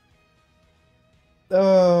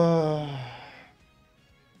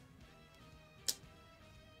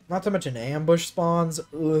 Not to mention ambush spawns.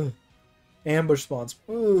 Ugh. Ambush spawns.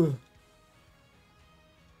 Ugh.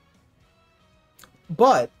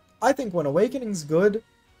 But I think when Awakening's good,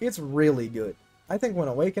 it's really good. I think when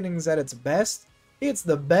Awakening's at its best, it's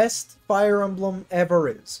the best Fire Emblem ever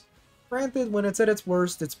is. Granted, when it's at its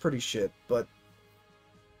worst, it's pretty shit, but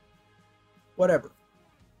whatever.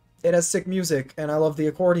 It has sick music, and I love the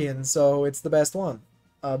accordion, so it's the best one.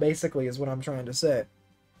 Basically, is what I'm trying to say.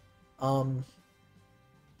 It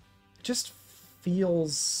just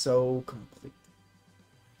feels so complete.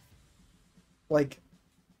 Like,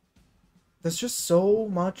 there's just so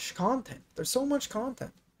much content. There's so much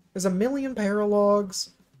content. There's a million paralogs.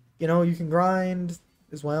 You know, you can grind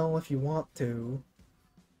as well if you want to.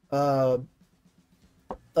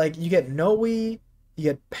 Like, you get Noe, you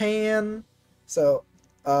get Pan, so,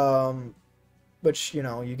 which, you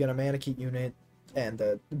know, you get a Manikeet unit and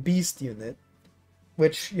a Beast unit,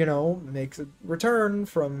 which, you know, makes a return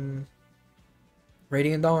from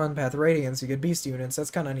Radiant Dawn, Path of Radiance. You get Beast units,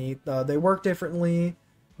 that's kind of neat. They work differently,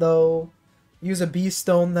 though. Use a Beast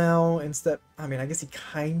Stone now instead. I mean, I guess he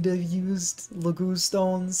kind of used Lagoo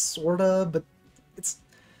Stones, sorta, but it's...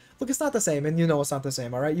 Look, it's not the same, and you know it's not the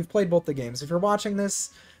same, alright? You've played both the games. If you're watching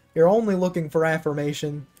this, you're only looking for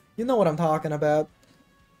affirmation. You know what I'm talking about.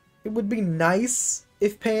 It would be nice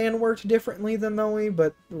if Pan worked differently than Noe,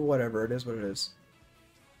 but whatever, it is what it is.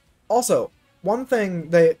 Also, one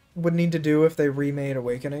thing they would need to do if they remade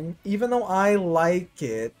Awakening, even though I like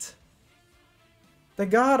it, they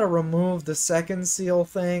gotta remove the second seal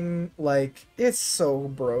thing. Like, it's so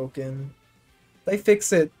broken. They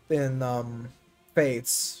fix it in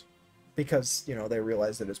Fates, because, you know, they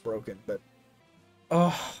realize that it's broken, but...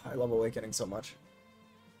 Oh, I love Awakening so much.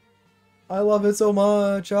 I love it so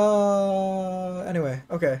much! Anyway,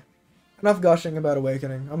 okay. Enough gushing about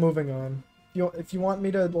Awakening. I'm moving on. If you want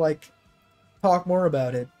me to, like, talk more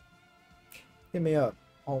about it, hit me up,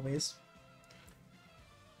 homies.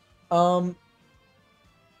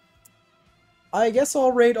 I guess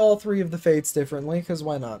I'll rate all three of the Fates differently, because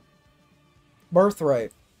why not?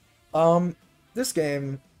 Birthright. This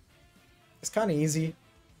game is kind of easy.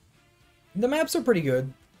 The maps are pretty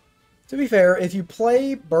good. To be fair, if you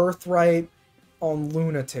play Birthright on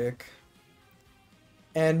Lunatic,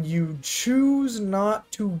 and you choose not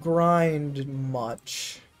to grind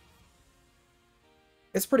much,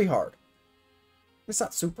 it's pretty hard. It's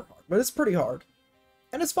not super hard, but it's pretty hard.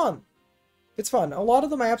 And it's fun. It's fun. A lot of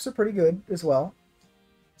the maps are pretty good as well.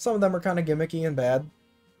 Some of them are kind of gimmicky and bad.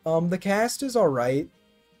 The cast is alright.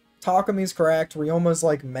 Takami's cracked. Ryoma's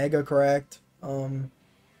like mega cracked. I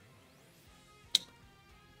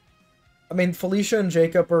mean, Felicia and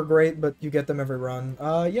Jacob are great, but you get them every run.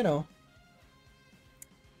 You know.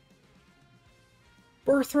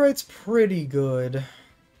 Birthright's pretty good.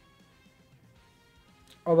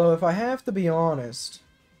 Although, if I have to be honest...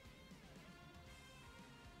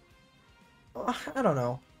 I don't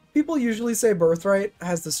know. People usually say Birthright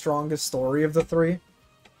has the strongest story of the three.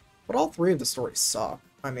 But all three of the stories suck.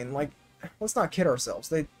 I mean, like, let's not kid ourselves.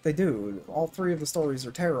 They do. All three of the stories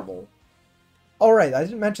are terrible. Alright, I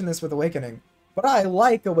didn't mention this with Awakening. But I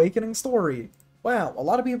like Awakening's story. Wow, a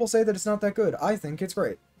lot of people say that it's not that good. I think it's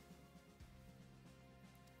great.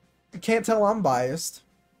 You can't tell I'm biased.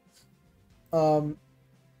 But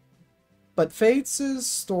Fates'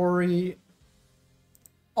 story...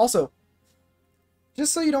 Also,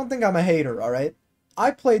 just so you don't think I'm a hater, alright?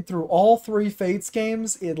 I played through all three Fates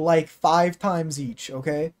games in like 5 times each,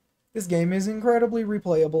 okay? This game is incredibly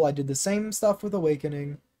replayable. I did the same stuff with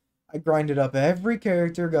Awakening. I grinded up every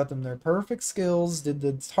character, got them their perfect skills, did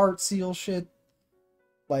the heart seal shit,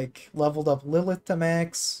 like leveled up Lilith to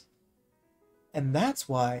max. And that's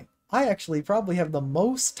why I actually probably have the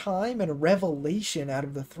most time in Revelation out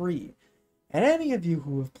of the 3. And any of you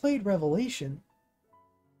who have played Revelation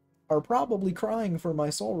are probably crying for my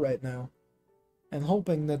soul right now. And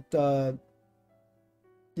hoping that,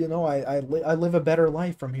 you know, I live a better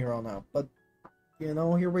life from here on out. But, you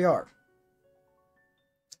know, here we are.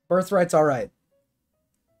 Birthright's alright.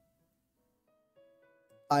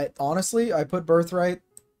 Honestly, I put Birthright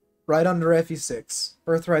right under FE6.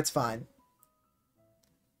 Birthright's fine.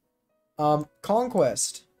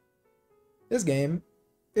 Conquest. This game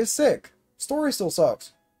is sick. Story still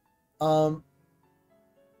sucks.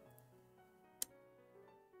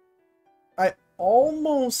 I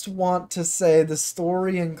almost want to say the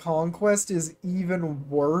story in Conquest is even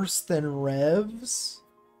worse than Rev's.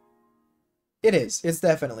 It is. It's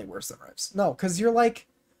definitely worse than Rev's. No, because you're like,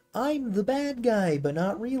 I'm the bad guy, but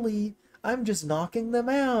not really. I'm just knocking them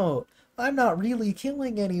out. I'm not really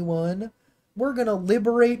killing anyone. We're gonna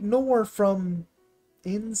liberate Nor from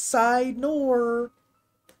inside Nor.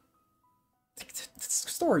 The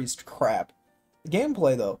story's crap.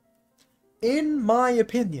 Gameplay, though. In my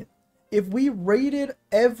opinion, if we rated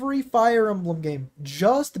every Fire Emblem game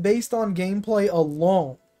just based on gameplay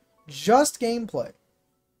alone, just gameplay,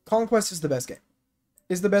 Conquest is the best game.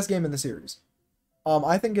 Is the best game in the series.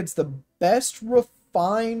 I think it's the best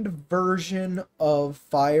refined version of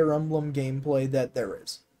Fire Emblem gameplay that there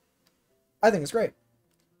is. I think it's great.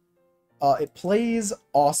 It plays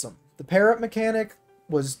awesome. The parrot mechanic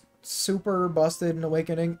was super busted in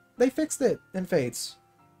Awakening. They fixed it in Fates.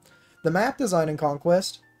 The map design in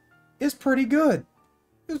Conquest is pretty good.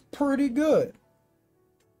 It's pretty good.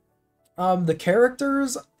 The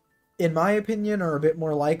characters, in my opinion, are a bit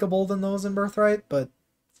more likable than those in Birthright, but,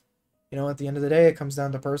 you know, at the end of the day, it comes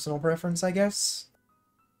down to personal preference, I guess.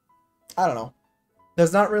 I don't know.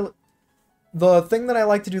 There's not really... The thing that I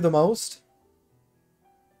like to do the most,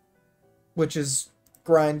 which is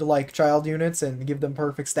grind, like, child units and give them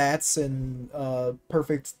perfect stats and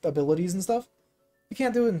perfect abilities and stuff, you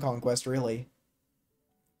can't do it in Conquest, really.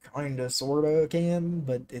 Kinda, sorta can,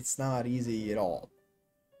 but it's not easy at all.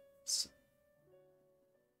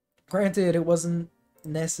 Granted, it wasn't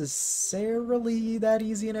necessarily that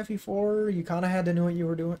easy in FE4. You kind of had to know what you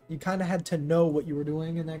were doing. You kind of had to know what you were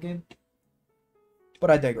doing in that game. But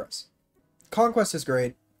I digress. Conquest is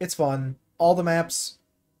great. It's fun. All the maps,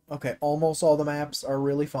 okay, almost all the maps are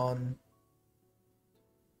really fun.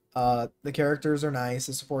 The characters are nice.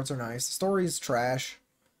 The supports are nice. The story's trash.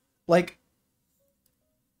 Like,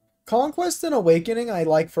 Conquest and Awakening I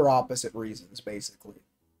like for opposite reasons, basically.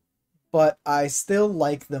 But I still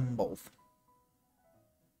like them both.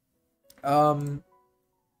 Um,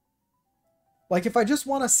 like if I just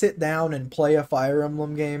want to sit down and play a Fire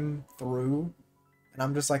Emblem game through, and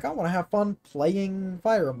I'm just like, I want to have fun playing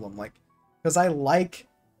Fire Emblem, like, because I like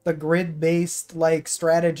the grid-based, like,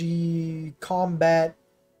 strategy combat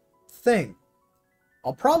thing.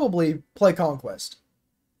 I'll probably play Conquest.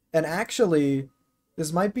 And actually,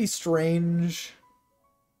 this might be strange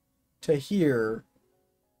to hear,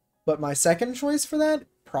 but my second choice for that,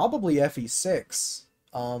 probably FE6.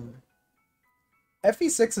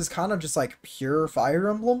 FE6 is kind of just like pure Fire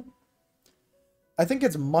Emblem. I think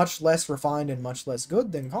it's much less refined and much less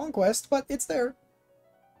good than Conquest, but it's there.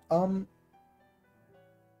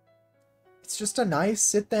 It's just a nice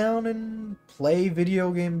sit down and play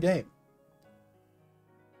video game.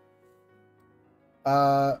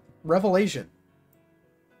 Revelation.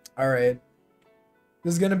 Alright.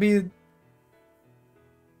 This is gonna be...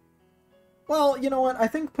 Well, you know what? I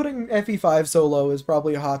think putting FE5 solo is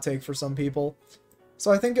probably a hot take for some people.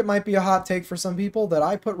 So I think it might be a hot take for some people that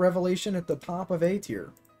I put Revelation at the top of A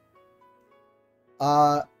tier.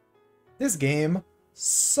 This game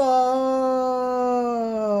sucks.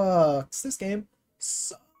 This game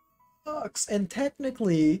sucks. And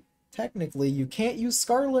technically, you can't use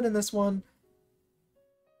Scarlet in this one.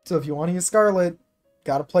 So if you want to use Scarlet,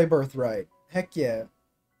 gotta play Birthright. Heck yeah.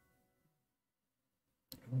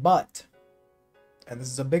 But, and this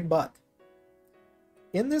is a big but,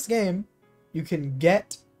 in this game, you can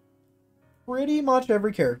get pretty much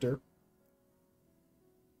every character,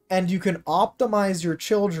 and you can optimize your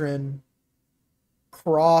children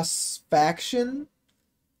cross-faction,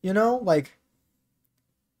 you know? Like,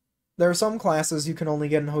 there are some classes you can only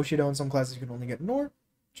get in Hoshido and some classes you can only get in Nor,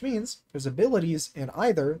 which means there's abilities in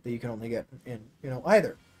either that you can only get in, you know,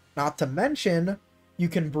 either. Not to mention, you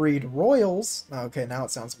can breed royals. Okay, now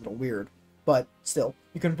it sounds a little weird, but still,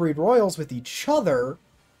 you can breed royals with each other,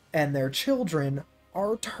 and their children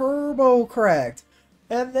are turbo cracked.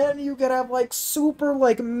 And then you could have, like, super,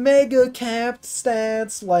 like, mega capped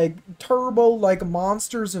stats, like, turbo, like,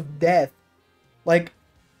 monsters of death. Like,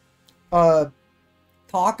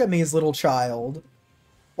 Takami's little child,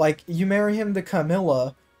 like, you marry him to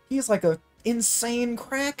Camilla, he's like a insane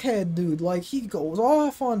crackhead dude. Like, he goes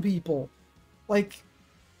off on people. Like,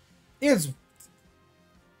 if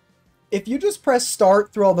you just press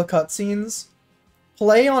start through all the cutscenes,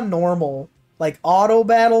 play on normal, like, auto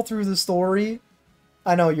battle through the story,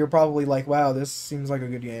 I know you're probably like, wow, this seems like a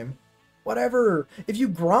good game. Whatever. If you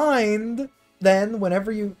grind, then,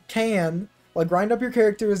 whenever you can, like, grind up your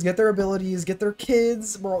characters, get their abilities, get their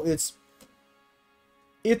kids, bro, it's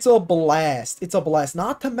a blast. It's a blast.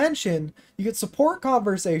 Not to mention, you get support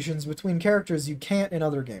conversations between characters you can't in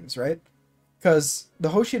other games, right? Because the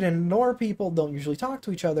Hoshiden and Nor people don't usually talk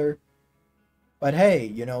to each other. But hey,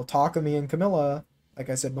 you know, Takami and Camilla, like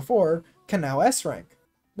I said before, can now S-rank.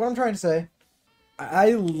 What I'm trying to say,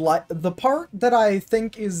 I like the part that I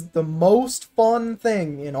think is the most fun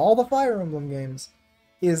thing in all the Fire Emblem games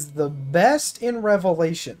is the best in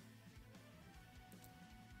Revelation.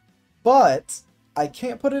 But I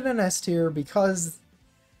can't put it in S tier because,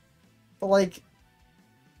 like,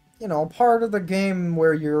 you know, part of the game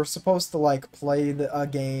where you're supposed to, like, play a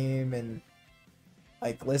game and,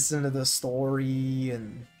 like, listen to the story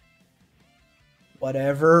and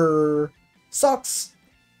whatever sucks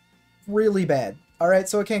really bad. Alright,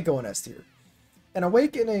 so it can't go in S tier. And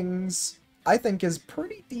Awakenings, I think, is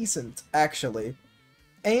pretty decent, actually.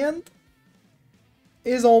 And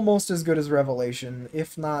is almost as good as Revelation,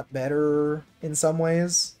 if not better in some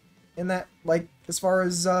ways. In that, like, as far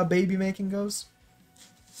as baby making goes.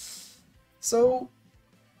 So,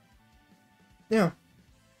 yeah.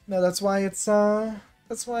 No, that's why it's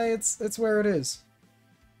where it is.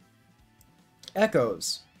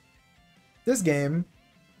 Echoes. This game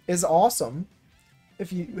is awesome.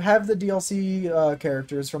 If you have the DLC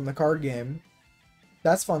characters from the card game,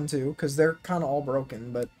 that's fun too, because they're kind of all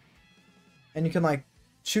broken, but... And you can, like,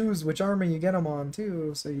 choose which army you get them on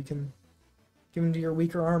too, so you can give them to your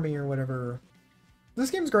weaker army or whatever. This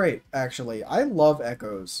game's great, actually. I love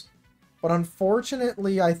Echoes. But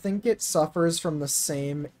unfortunately, I think it suffers from the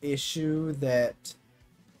same issue that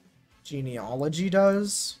Genealogy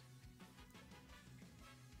does.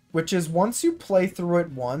 Which is, once you play through it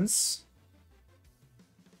once...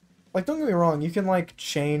 Like, don't get me wrong, you can, like,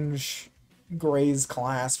 change Gray's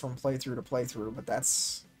class from playthrough to playthrough, but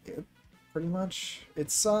that's it, pretty much.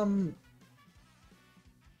 It's, once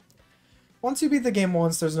you beat the game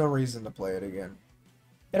once, there's no reason to play it again.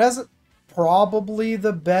 It has probably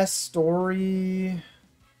the best story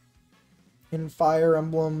in Fire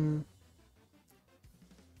Emblem.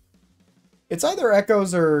 It's either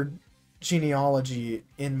Echoes or genealogy,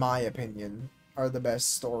 in my opinion, are the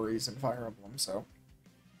best stories in Fire Emblem. So,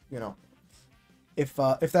 you know, if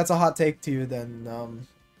that's a hot take to you, then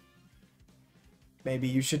maybe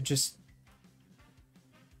you should just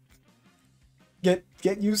get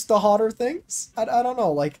used to hotter things. I don't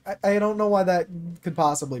know. Like, I don't know why that could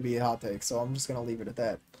possibly be a hot take, so I'm just gonna leave it at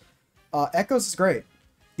that. Echoes is great.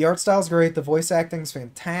 The art style's great. The voice acting's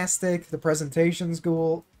fantastic. The presentation's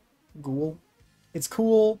cool. It's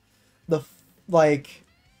cool. The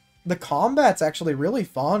combat's actually really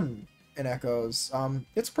fun in Echoes.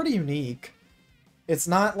 It's pretty unique. It's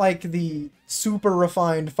not like the super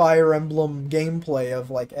refined Fire Emblem gameplay of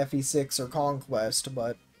like FE6 or Conquest,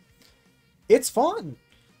 but it's fun.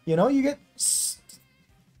 You know, you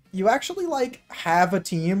actually like have a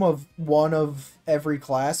team of one of every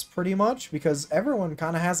class pretty much, because everyone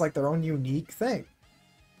kind of has like their own unique thing.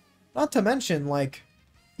 Not to mention, like,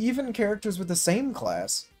 even characters with the same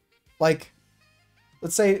class. Like,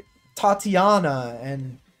 let's say Tatiana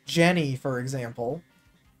and Jenny, for example.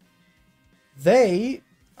 They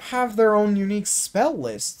have their own unique spell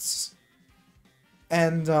lists.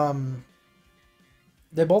 And,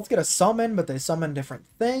 they both get a summon, but they summon different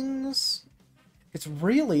things. It's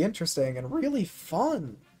really interesting and really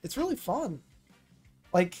fun. It's really fun.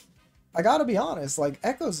 Like, I gotta be honest, like,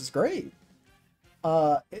 Echoes is great.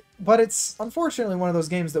 But it's unfortunately one of those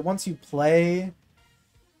games that once you play,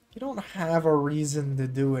 you don't have a reason to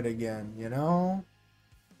do it again, you know?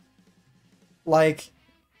 Like,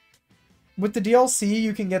 with the DLC,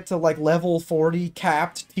 you can get to, like, level 40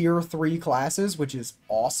 capped tier 3 classes, which is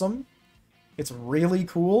awesome. It's really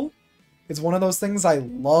cool. It's one of those things I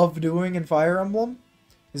love doing in Fire Emblem,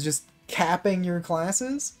 is just capping your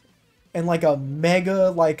classes. And, like, a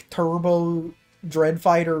mega, like, turbo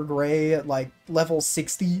Dreadfighter Grey at, like, level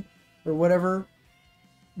 60 or whatever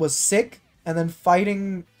was sick. And then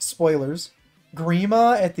fighting, spoilers,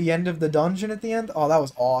 Grima at the end of the dungeon at the end. Oh, that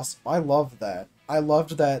was awesome. I loved that. I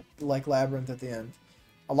loved that, like, labyrinth at the end.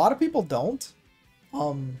 A lot of people don't.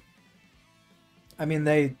 I mean,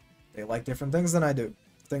 they like different things than I do.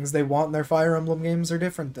 Things they want in their Fire Emblem games are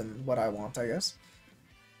different than what I want, I guess.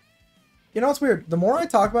 You know, it's weird. The more I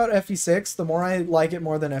talk about FE6, the more I like it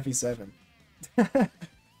more than FE7. And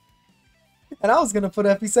I was going to put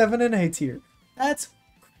FE7 in A tier. That's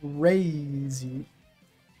crazy.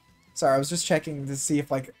 Sorry, I was just checking to see if,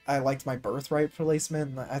 like, I liked my birthright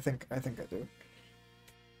placement. I think I do.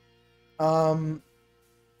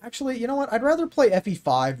 Actually, you know what? I'd rather play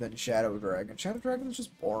FE5 than Shadow Dragon. Shadow Dragon is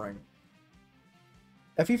just boring.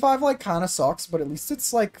 FE5, like, kind of sucks, but at least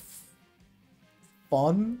it's, like,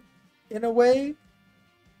 fun in a way.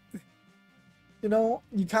 You know,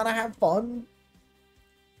 you kind of have fun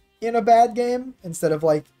in a bad game instead of,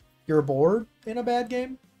 like, you're bored in a bad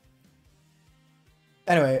game.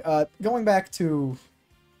 Anyway, going back to...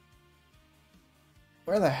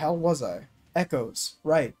 Where the hell was I? Echoes.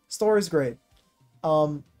 Right. Story's great.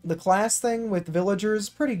 The class thing with villagers,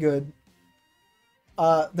 pretty good.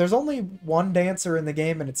 There's only one dancer in the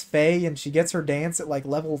game, and it's Faye, and she gets her dance at, like,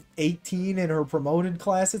 level 18 in her promoted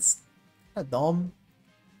class. It's kind of dumb.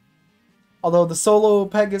 Although the solo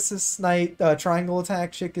Pegasus Knight triangle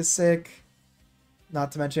attack chick is sick.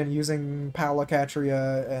 Not to mention using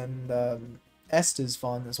Palacatria and Est is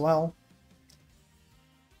fun as well.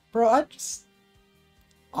 Bro,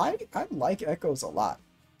 I like Echoes a lot.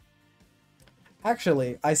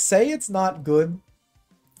 Actually, I say it's not good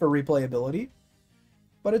for replayability,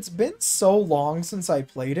 but it's been so long since I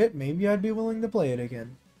played it, maybe I'd be willing to play it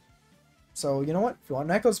again. So, you know what? If you want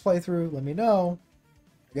an Echoes playthrough, let me know.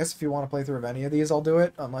 I guess if you want to play through of any of these, I'll do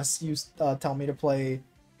it, unless you tell me to play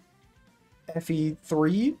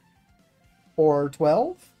FE3 or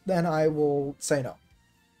 12, then I will say no.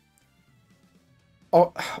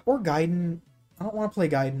 Oh, or Gaiden. I don't want to play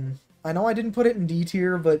Gaiden. I know I didn't put it in D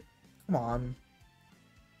tier, but come on.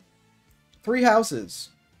 3 houses.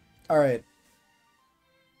 Alright.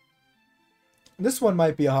 This one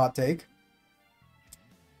might be a hot take.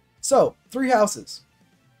 So, 3 houses.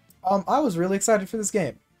 I was really excited for this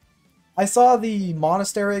game. I saw the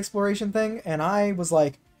monastery exploration thing, and I was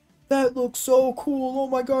like, that looks so cool. Oh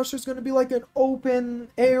my gosh, there's going to be like an open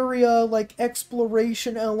area, like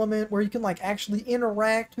exploration element where you can like actually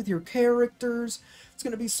interact with your characters. It's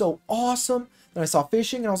going to be so awesome. Then I saw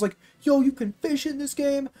fishing, and I was like, yo, you can fish in this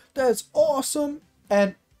game. That's awesome.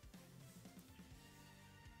 And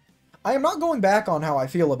I am not going back on how I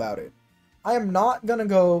feel about it. I am not going to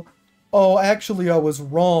go, oh, actually, I was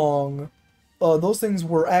wrong. Those things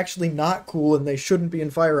were actually not cool, and they shouldn't be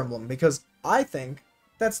in Fire Emblem, because I think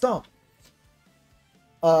that's dumb.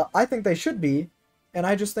 I think they should be, and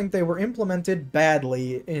I just think they were implemented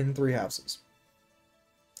badly in Three Houses.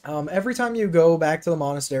 Every time you go back to the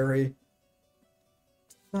monastery,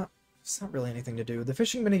 it's not really anything to do. The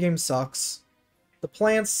fishing minigame sucks. The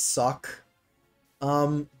plants suck.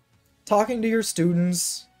 Talking to your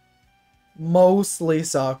students mostly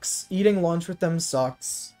sucks. Eating lunch with them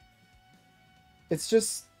sucks. It's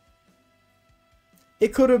just...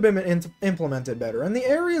 It could have been implemented better. And the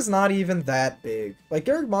area's not even that big. Like,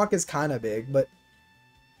 Garrick Mach is kind of big, but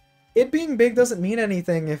it being big doesn't mean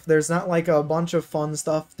anything if there's not, like, a bunch of fun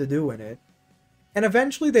stuff to do in it. And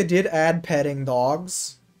eventually they did add petting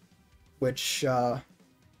dogs, which,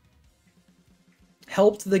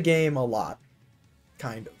 helped the game a lot.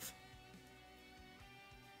 Kind of.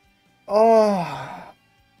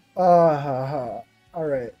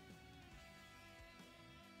 Alright.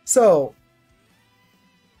 So,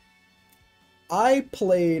 I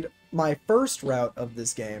played my first route of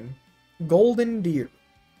this game, Golden Deer.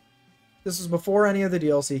 This was before any of the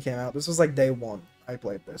DLC came out. This was like day one I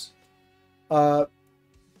played this.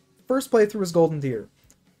 First playthrough was Golden Deer.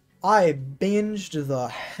 I binged the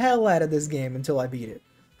hell out of this game until I beat it.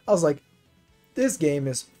 I was like, this game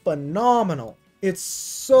is phenomenal. It's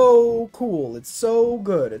so cool. It's so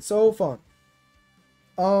good. It's so fun.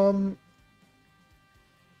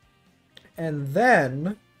 And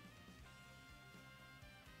then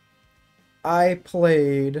I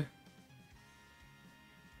played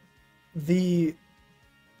the...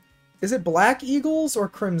 Is it Black Eagles or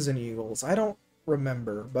Crimson Eagles? I don't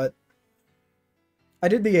remember, but I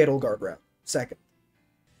did the Edelgard route, second.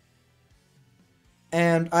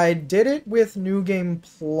 And I did it with New Game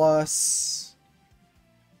Plus,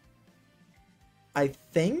 I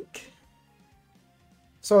think?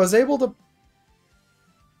 So I was able to...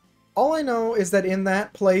 All I know is that in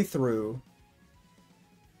that playthrough,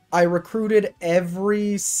 I recruited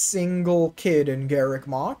every single kid in Garrick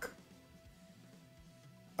Mach.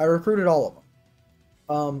 I recruited all of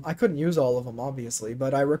them. I couldn't use all of them, obviously,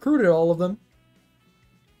 but I recruited all of them.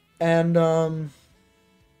 And,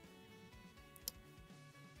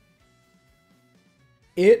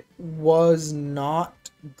 it was not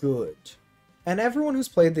good. And everyone who's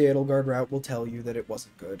played the Edelgard route will tell you that it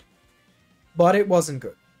wasn't good. But it wasn't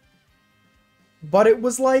good. But it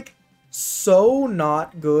was, like, so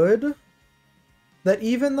not good that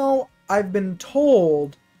even though I've been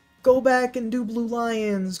told, go back and do Blue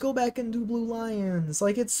Lions, go back and do Blue Lions,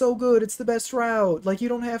 like, it's so good, it's the best route, like, you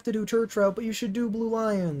don't have to do Church route, but you should do Blue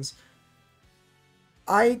Lions.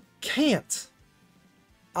 I can't.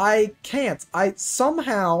 I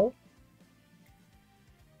somehow,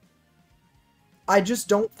 I just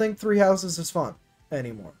don't think Three Houses is fun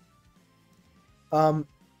anymore.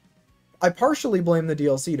 I partially blame the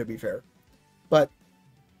DLC, to be fair, but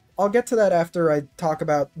I'll get to that after I talk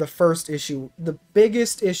about the first issue, the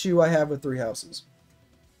biggest issue I have with Three Houses.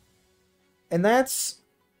 And that's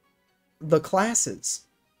the classes.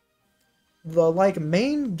 The, like,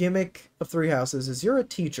 main gimmick of Three Houses is you're a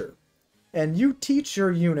teacher, and you teach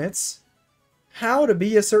your units how to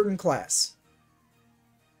be a certain class.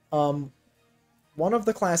 One of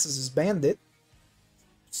the classes is Bandit,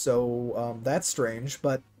 so, that's strange,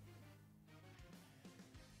 but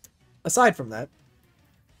aside from that,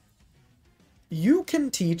 you can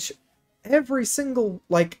teach every single,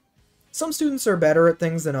 like, some students are better at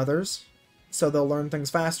things than others, so they'll learn things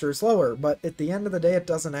faster or slower, but at the end of the day, it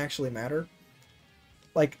doesn't actually matter.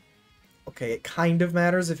 Like, okay, it kind of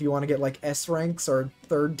matters if you want to get, like, S ranks or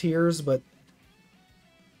third tiers, but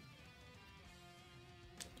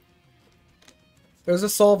there's a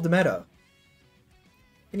solved meta.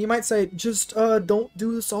 And you might say, just, don't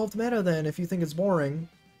do the solved meta then if you think it's boring.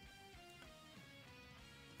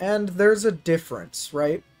 And there's a difference,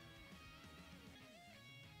 right?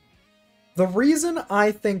 The reason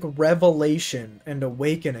I think Revelation and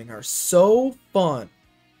Awakening are so fun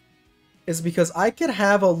is because I could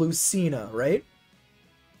have a Lucina, right?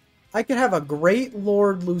 I could have a Great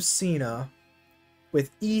Lord Lucina with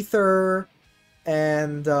Ether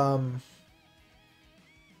and, I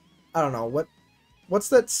don't know, what's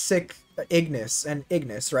that sick Ignis and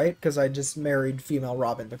Ignis, right? Because I just married female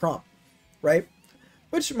Robin de Crom, right?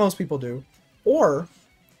 Which most people do. Or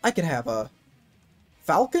I could have a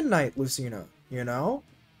Falcon Knight Lucina, you know?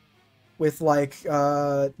 With, like,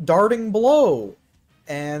 Darting Blow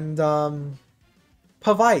and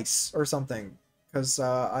Pavice or something. Because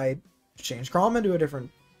I changed Crom into a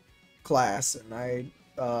different class, and I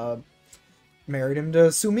married him to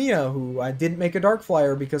Sumiya, who I didn't make a Dark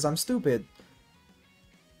Flyer because I'm stupid.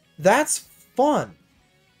 That's fun.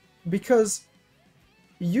 Because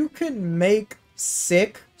you can make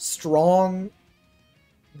sick, strong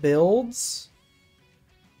builds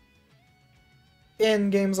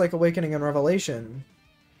in games like Awakening and Revelation.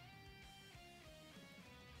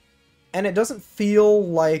 And it doesn't feel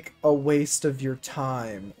like a waste of your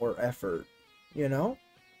time or effort, you know?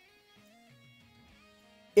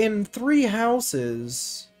 In Three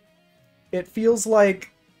Houses, it feels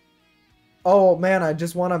like, oh man, I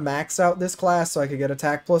just want to max out this class so I can get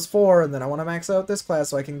attack +4, and then I want to max out this class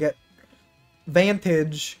so I can get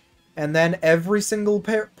Vantage, and then every single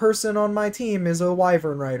person on my team is a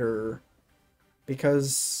Wyvern Rider.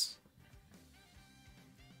 Because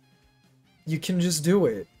you can just do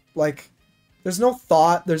it. Like, there's no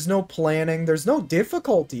thought, there's no planning, there's no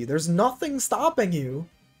difficulty, there's nothing stopping you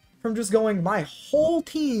from just going, my whole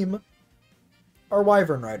team are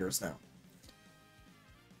Wyvern Riders now.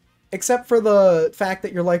 Except for the fact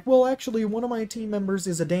that you're like, well, actually, one of my team members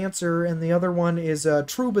is a dancer, and the other one is a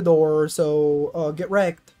troubadour, so get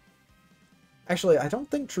wrecked. Actually, I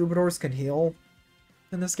don't think troubadours can heal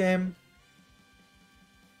in this game.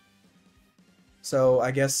 So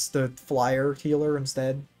I guess the flyer healer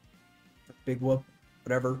instead. Big whoop,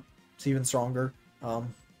 whatever. It's even stronger.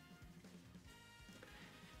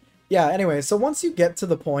 Yeah, anyway, so once you get to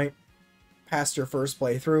the point past your first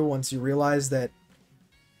playthrough, once you realize that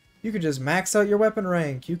you could just max out your weapon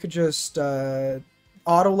rank, you could just auto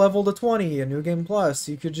level to 20 in New Game Plus,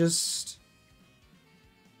 you could just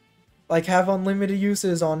like have unlimited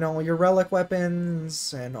uses on all your relic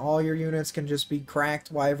weapons, and all your units can just be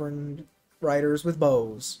cracked Wyvern Riders with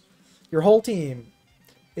bows. Your whole team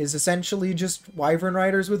is essentially just Wyvern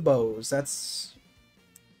Riders with bows. That's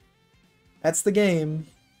the game.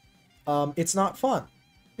 It's not fun.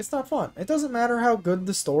 It's not fun. It doesn't matter how good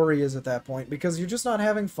the story is at that point, because you're just not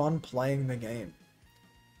having fun playing the game.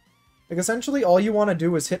 Like, essentially all you want to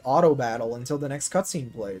do is hit auto battle until the next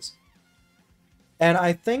cutscene plays. And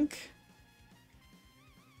I think,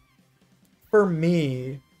 for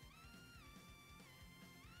me,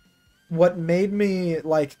 what made me,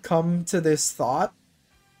 like, come to this thought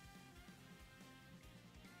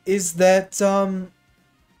is that, the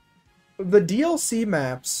DLC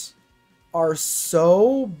maps are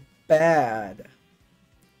so bad.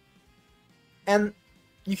 And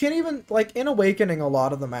you can't even, like, in Awakening, a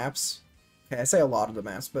lot of the maps, okay, I say a lot of the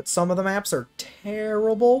maps, but some of the maps are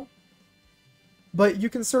terrible. But you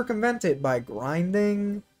can circumvent it by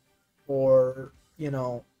grinding, or, you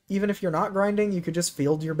know, even if you're not grinding, you could just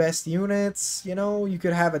field your best units, you know, you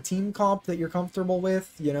could have a team comp that you're comfortable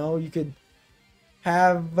with, you know, you could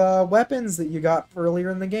have weapons that you got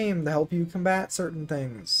earlier in the game to help you combat certain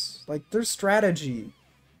things. Like, there's strategy.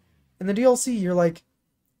 In the DLC, you're like,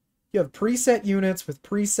 you have preset units with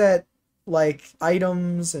preset, like,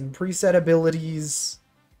 items and preset abilities.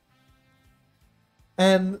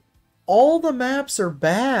 And all the maps are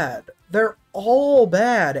bad. They're all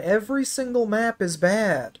bad. Every single map is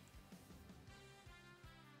bad.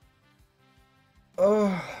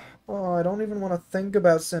 Ugh. Oh, I don't even want to think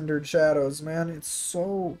about Cindered Shadows, man. It's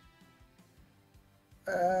so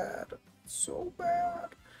bad. So bad.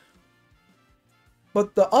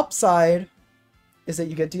 But the upside is that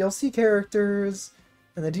you get DLC characters,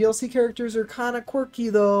 and the DLC characters are kind of quirky,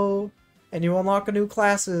 though, and you unlock new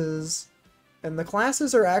classes, and the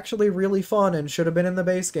classes are actually really fun and should have been in the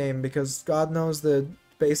base game, because God knows the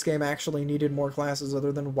base game actually needed more classes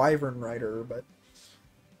other than Wyvern Rider, but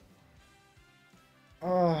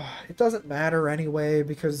it doesn't matter anyway,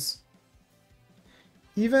 because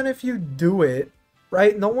even if you do it,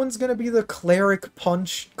 right, no one's gonna be the Cleric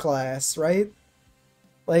Punch class, right?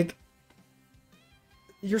 Like,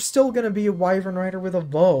 you're still gonna be a Wyvern Rider with a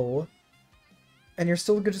bow, and you're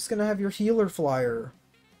still just gonna have your healer flyer.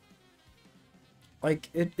 Like,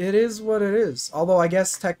 it is what it is. Although, I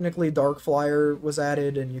guess technically Dark Flyer was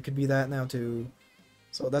added, and you could be that now too.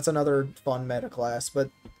 So that's another fun meta class, but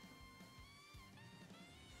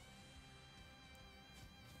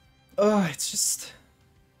it's just,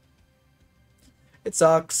 it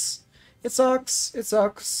sucks. It sucks. It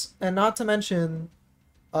sucks. And not to mention,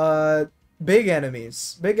 big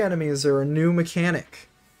enemies. Big enemies are a new mechanic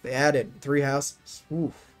they added. 3 houses.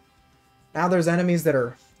 Oof. Now there's enemies that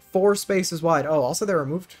are 4 spaces wide. Oh, also they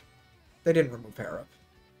removed, they didn't remove Pair Up.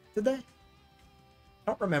 Did they? I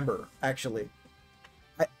don't remember, actually.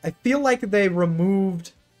 I feel like they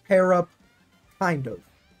removed Pair Up, kind of.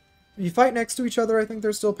 If you fight next to each other, I think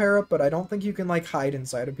there's still Pair Up, but I don't think you can, like, hide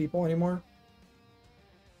inside of people anymore.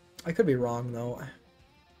 I could be wrong, though.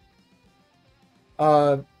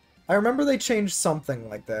 I remember they changed something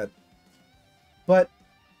like that. But,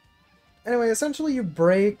 anyway, essentially you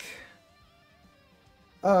break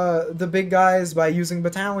the big guys by using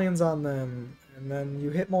battalions on them, and then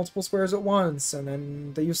you hit multiple squares at once, and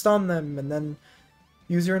then you stun them, and then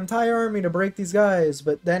use your entire army to break these guys,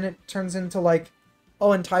 but then it turns into like,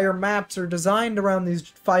 oh, entire maps are designed around these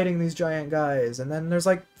fighting these giant guys, and then there's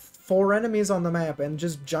like 4 enemies on the map and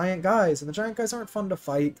just giant guys, and the giant guys aren't fun to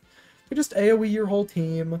fight. You just AoE your whole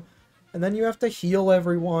team, and then you have to heal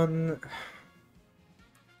everyone.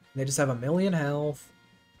 They just have 1,000,000 health.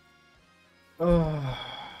 Ugh.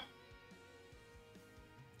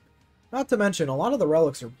 Not to mention, a lot of the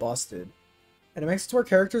relics are busted. And it makes it to where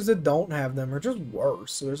characters that don't have them are just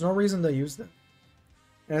worse, so there's no reason to use them.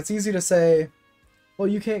 And it's easy to say, well,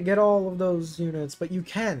 you can't get all of those units, but you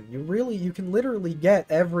can. You can literally get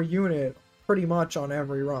every unit pretty much on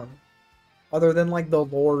every run. Other than, like, the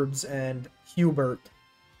Lords and Hubert.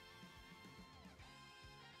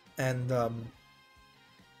 And,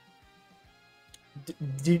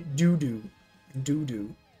 Doo-doo.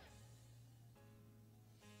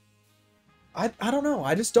 I don't know.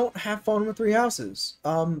 I just don't have fun with Three Houses.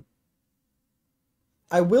 I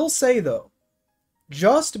will say, though,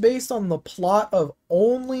 just based on the plot of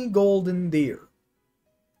only Golden Deer,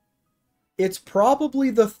 it's probably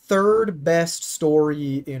the 3rd best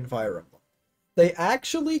story in Fire Emblem. They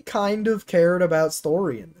actually kind of cared about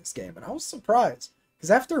story in this game, and I was surprised.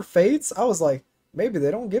 Because after Fates, I was like, maybe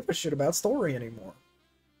they don't give a shit about story anymore.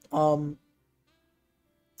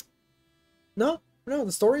 No,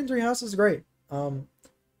 the story in Three Houses is great.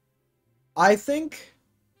 I think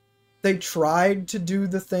they tried to do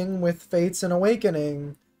the thing with Fates and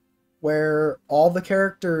Awakening where all the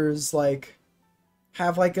characters, like,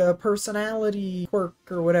 have, like, a personality quirk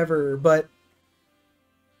or whatever, but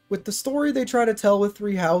with the story they try to tell with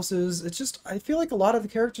Three Houses, it's just, I feel like a lot of the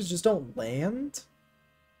characters just don't land.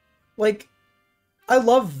 Like, I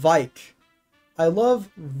love Vike. I love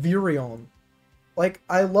Virion. Like,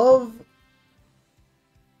 I love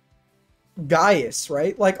Gaius,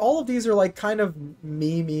 right? Like, all of these are, like, kind of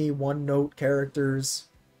meme-y, one-note characters.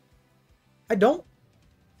 I don't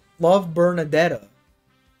love Bernadetta.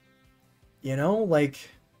 You know? Like,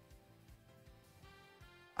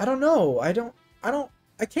 I don't know.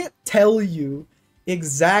 I can't tell you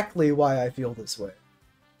exactly why I feel this way.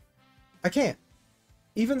 I can't.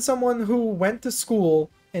 Even someone who went to school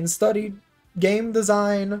and studied game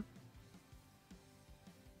design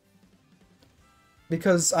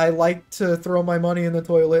because I like to throw my money in the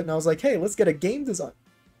toilet, and I was like, hey, let's get a game design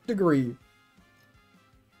degree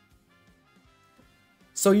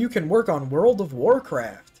so you can work on World of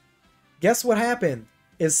Warcraft. Guess what happened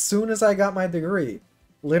as soon as I got my degree?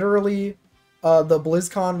 Literally, the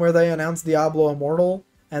BlizzCon where they announced Diablo Immortal,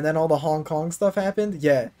 and then all the Hong Kong stuff happened.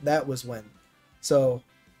 Yeah, that was when. So,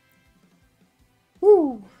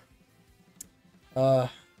 woo.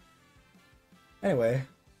 Anyway.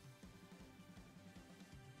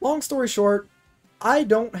 Long story short, I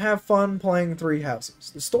don't have fun playing Three Houses.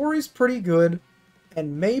 The story's pretty good,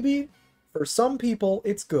 and maybe, for some people,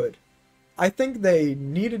 it's good. I think they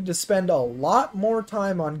needed to spend a lot more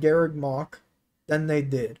time on Garreg Mach than they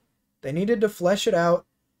did. They needed to flesh it out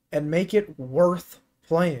and make it worth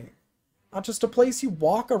playing. Not just a place you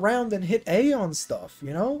walk around and hit A on stuff,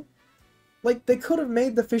 you know? Like, they could have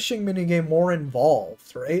made the fishing minigame more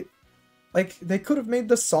involved, right? Like, they could have made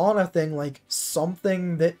the sauna thing, like,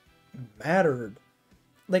 something that mattered.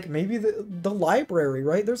 Like, maybe the library,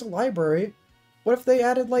 right? There's a library. What if they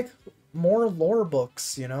added, like, more lore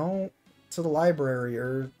books, you know, to the library?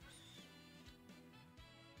 Or,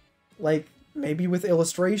 like, maybe with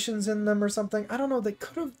illustrations in them or something? I don't know. They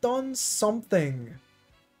could have done something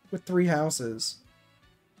with Three Houses.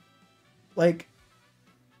 Like,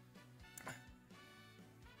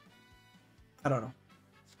 I don't know.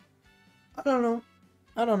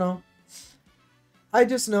 I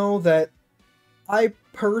just know that I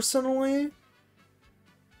personally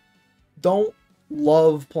don't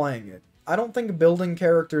love playing it. I don't think building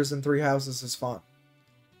characters in Three Houses is fun.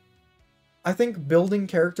 I think building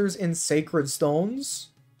characters in Sacred Stones,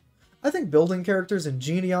 I think building characters in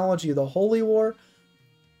Genealogy of the Holy War,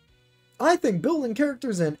 I think building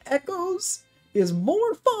characters in Echoes is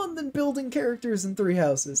more fun than building characters in Three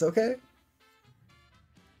Houses, okay?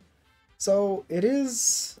 So, it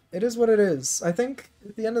is what it is. I think,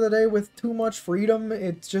 at the end of the day, with too much freedom,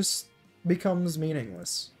 it just becomes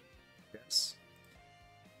meaningless. Yes.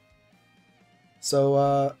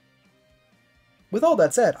 So, with all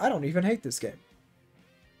that said, I don't even hate this game.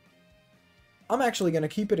 I'm actually going to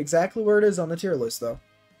keep it exactly where it is on the tier list, though.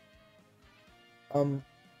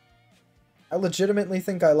 I legitimately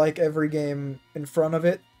think I like every game in front of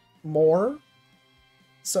it more.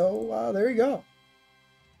 So, there you go.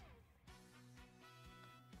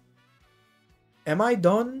 Am I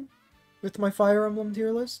done with my Fire Emblem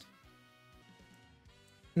tier list?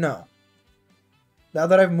 No. Now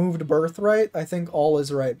that I've moved Birthright, I think all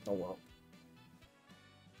is right in the world.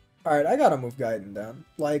 Alright, I gotta move Gaiden down.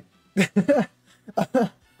 Like,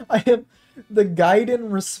 I am... The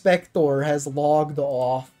Gaiden Respector has logged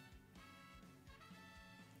off.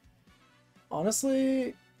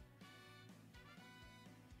 Honestly...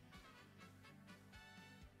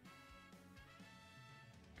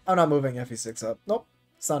 I'm not moving FE6 up. Nope,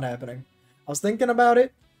 it's not happening. I was thinking about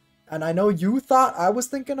it, and I know you thought I was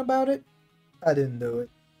thinking about it. I didn't do it.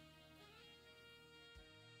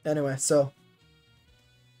 Anyway, so...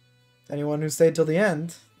 anyone who stayed till the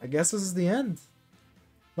end, I guess this is the end.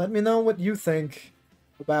 Let me know what you think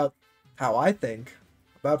about how I think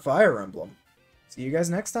about Fire Emblem. See you guys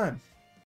next time.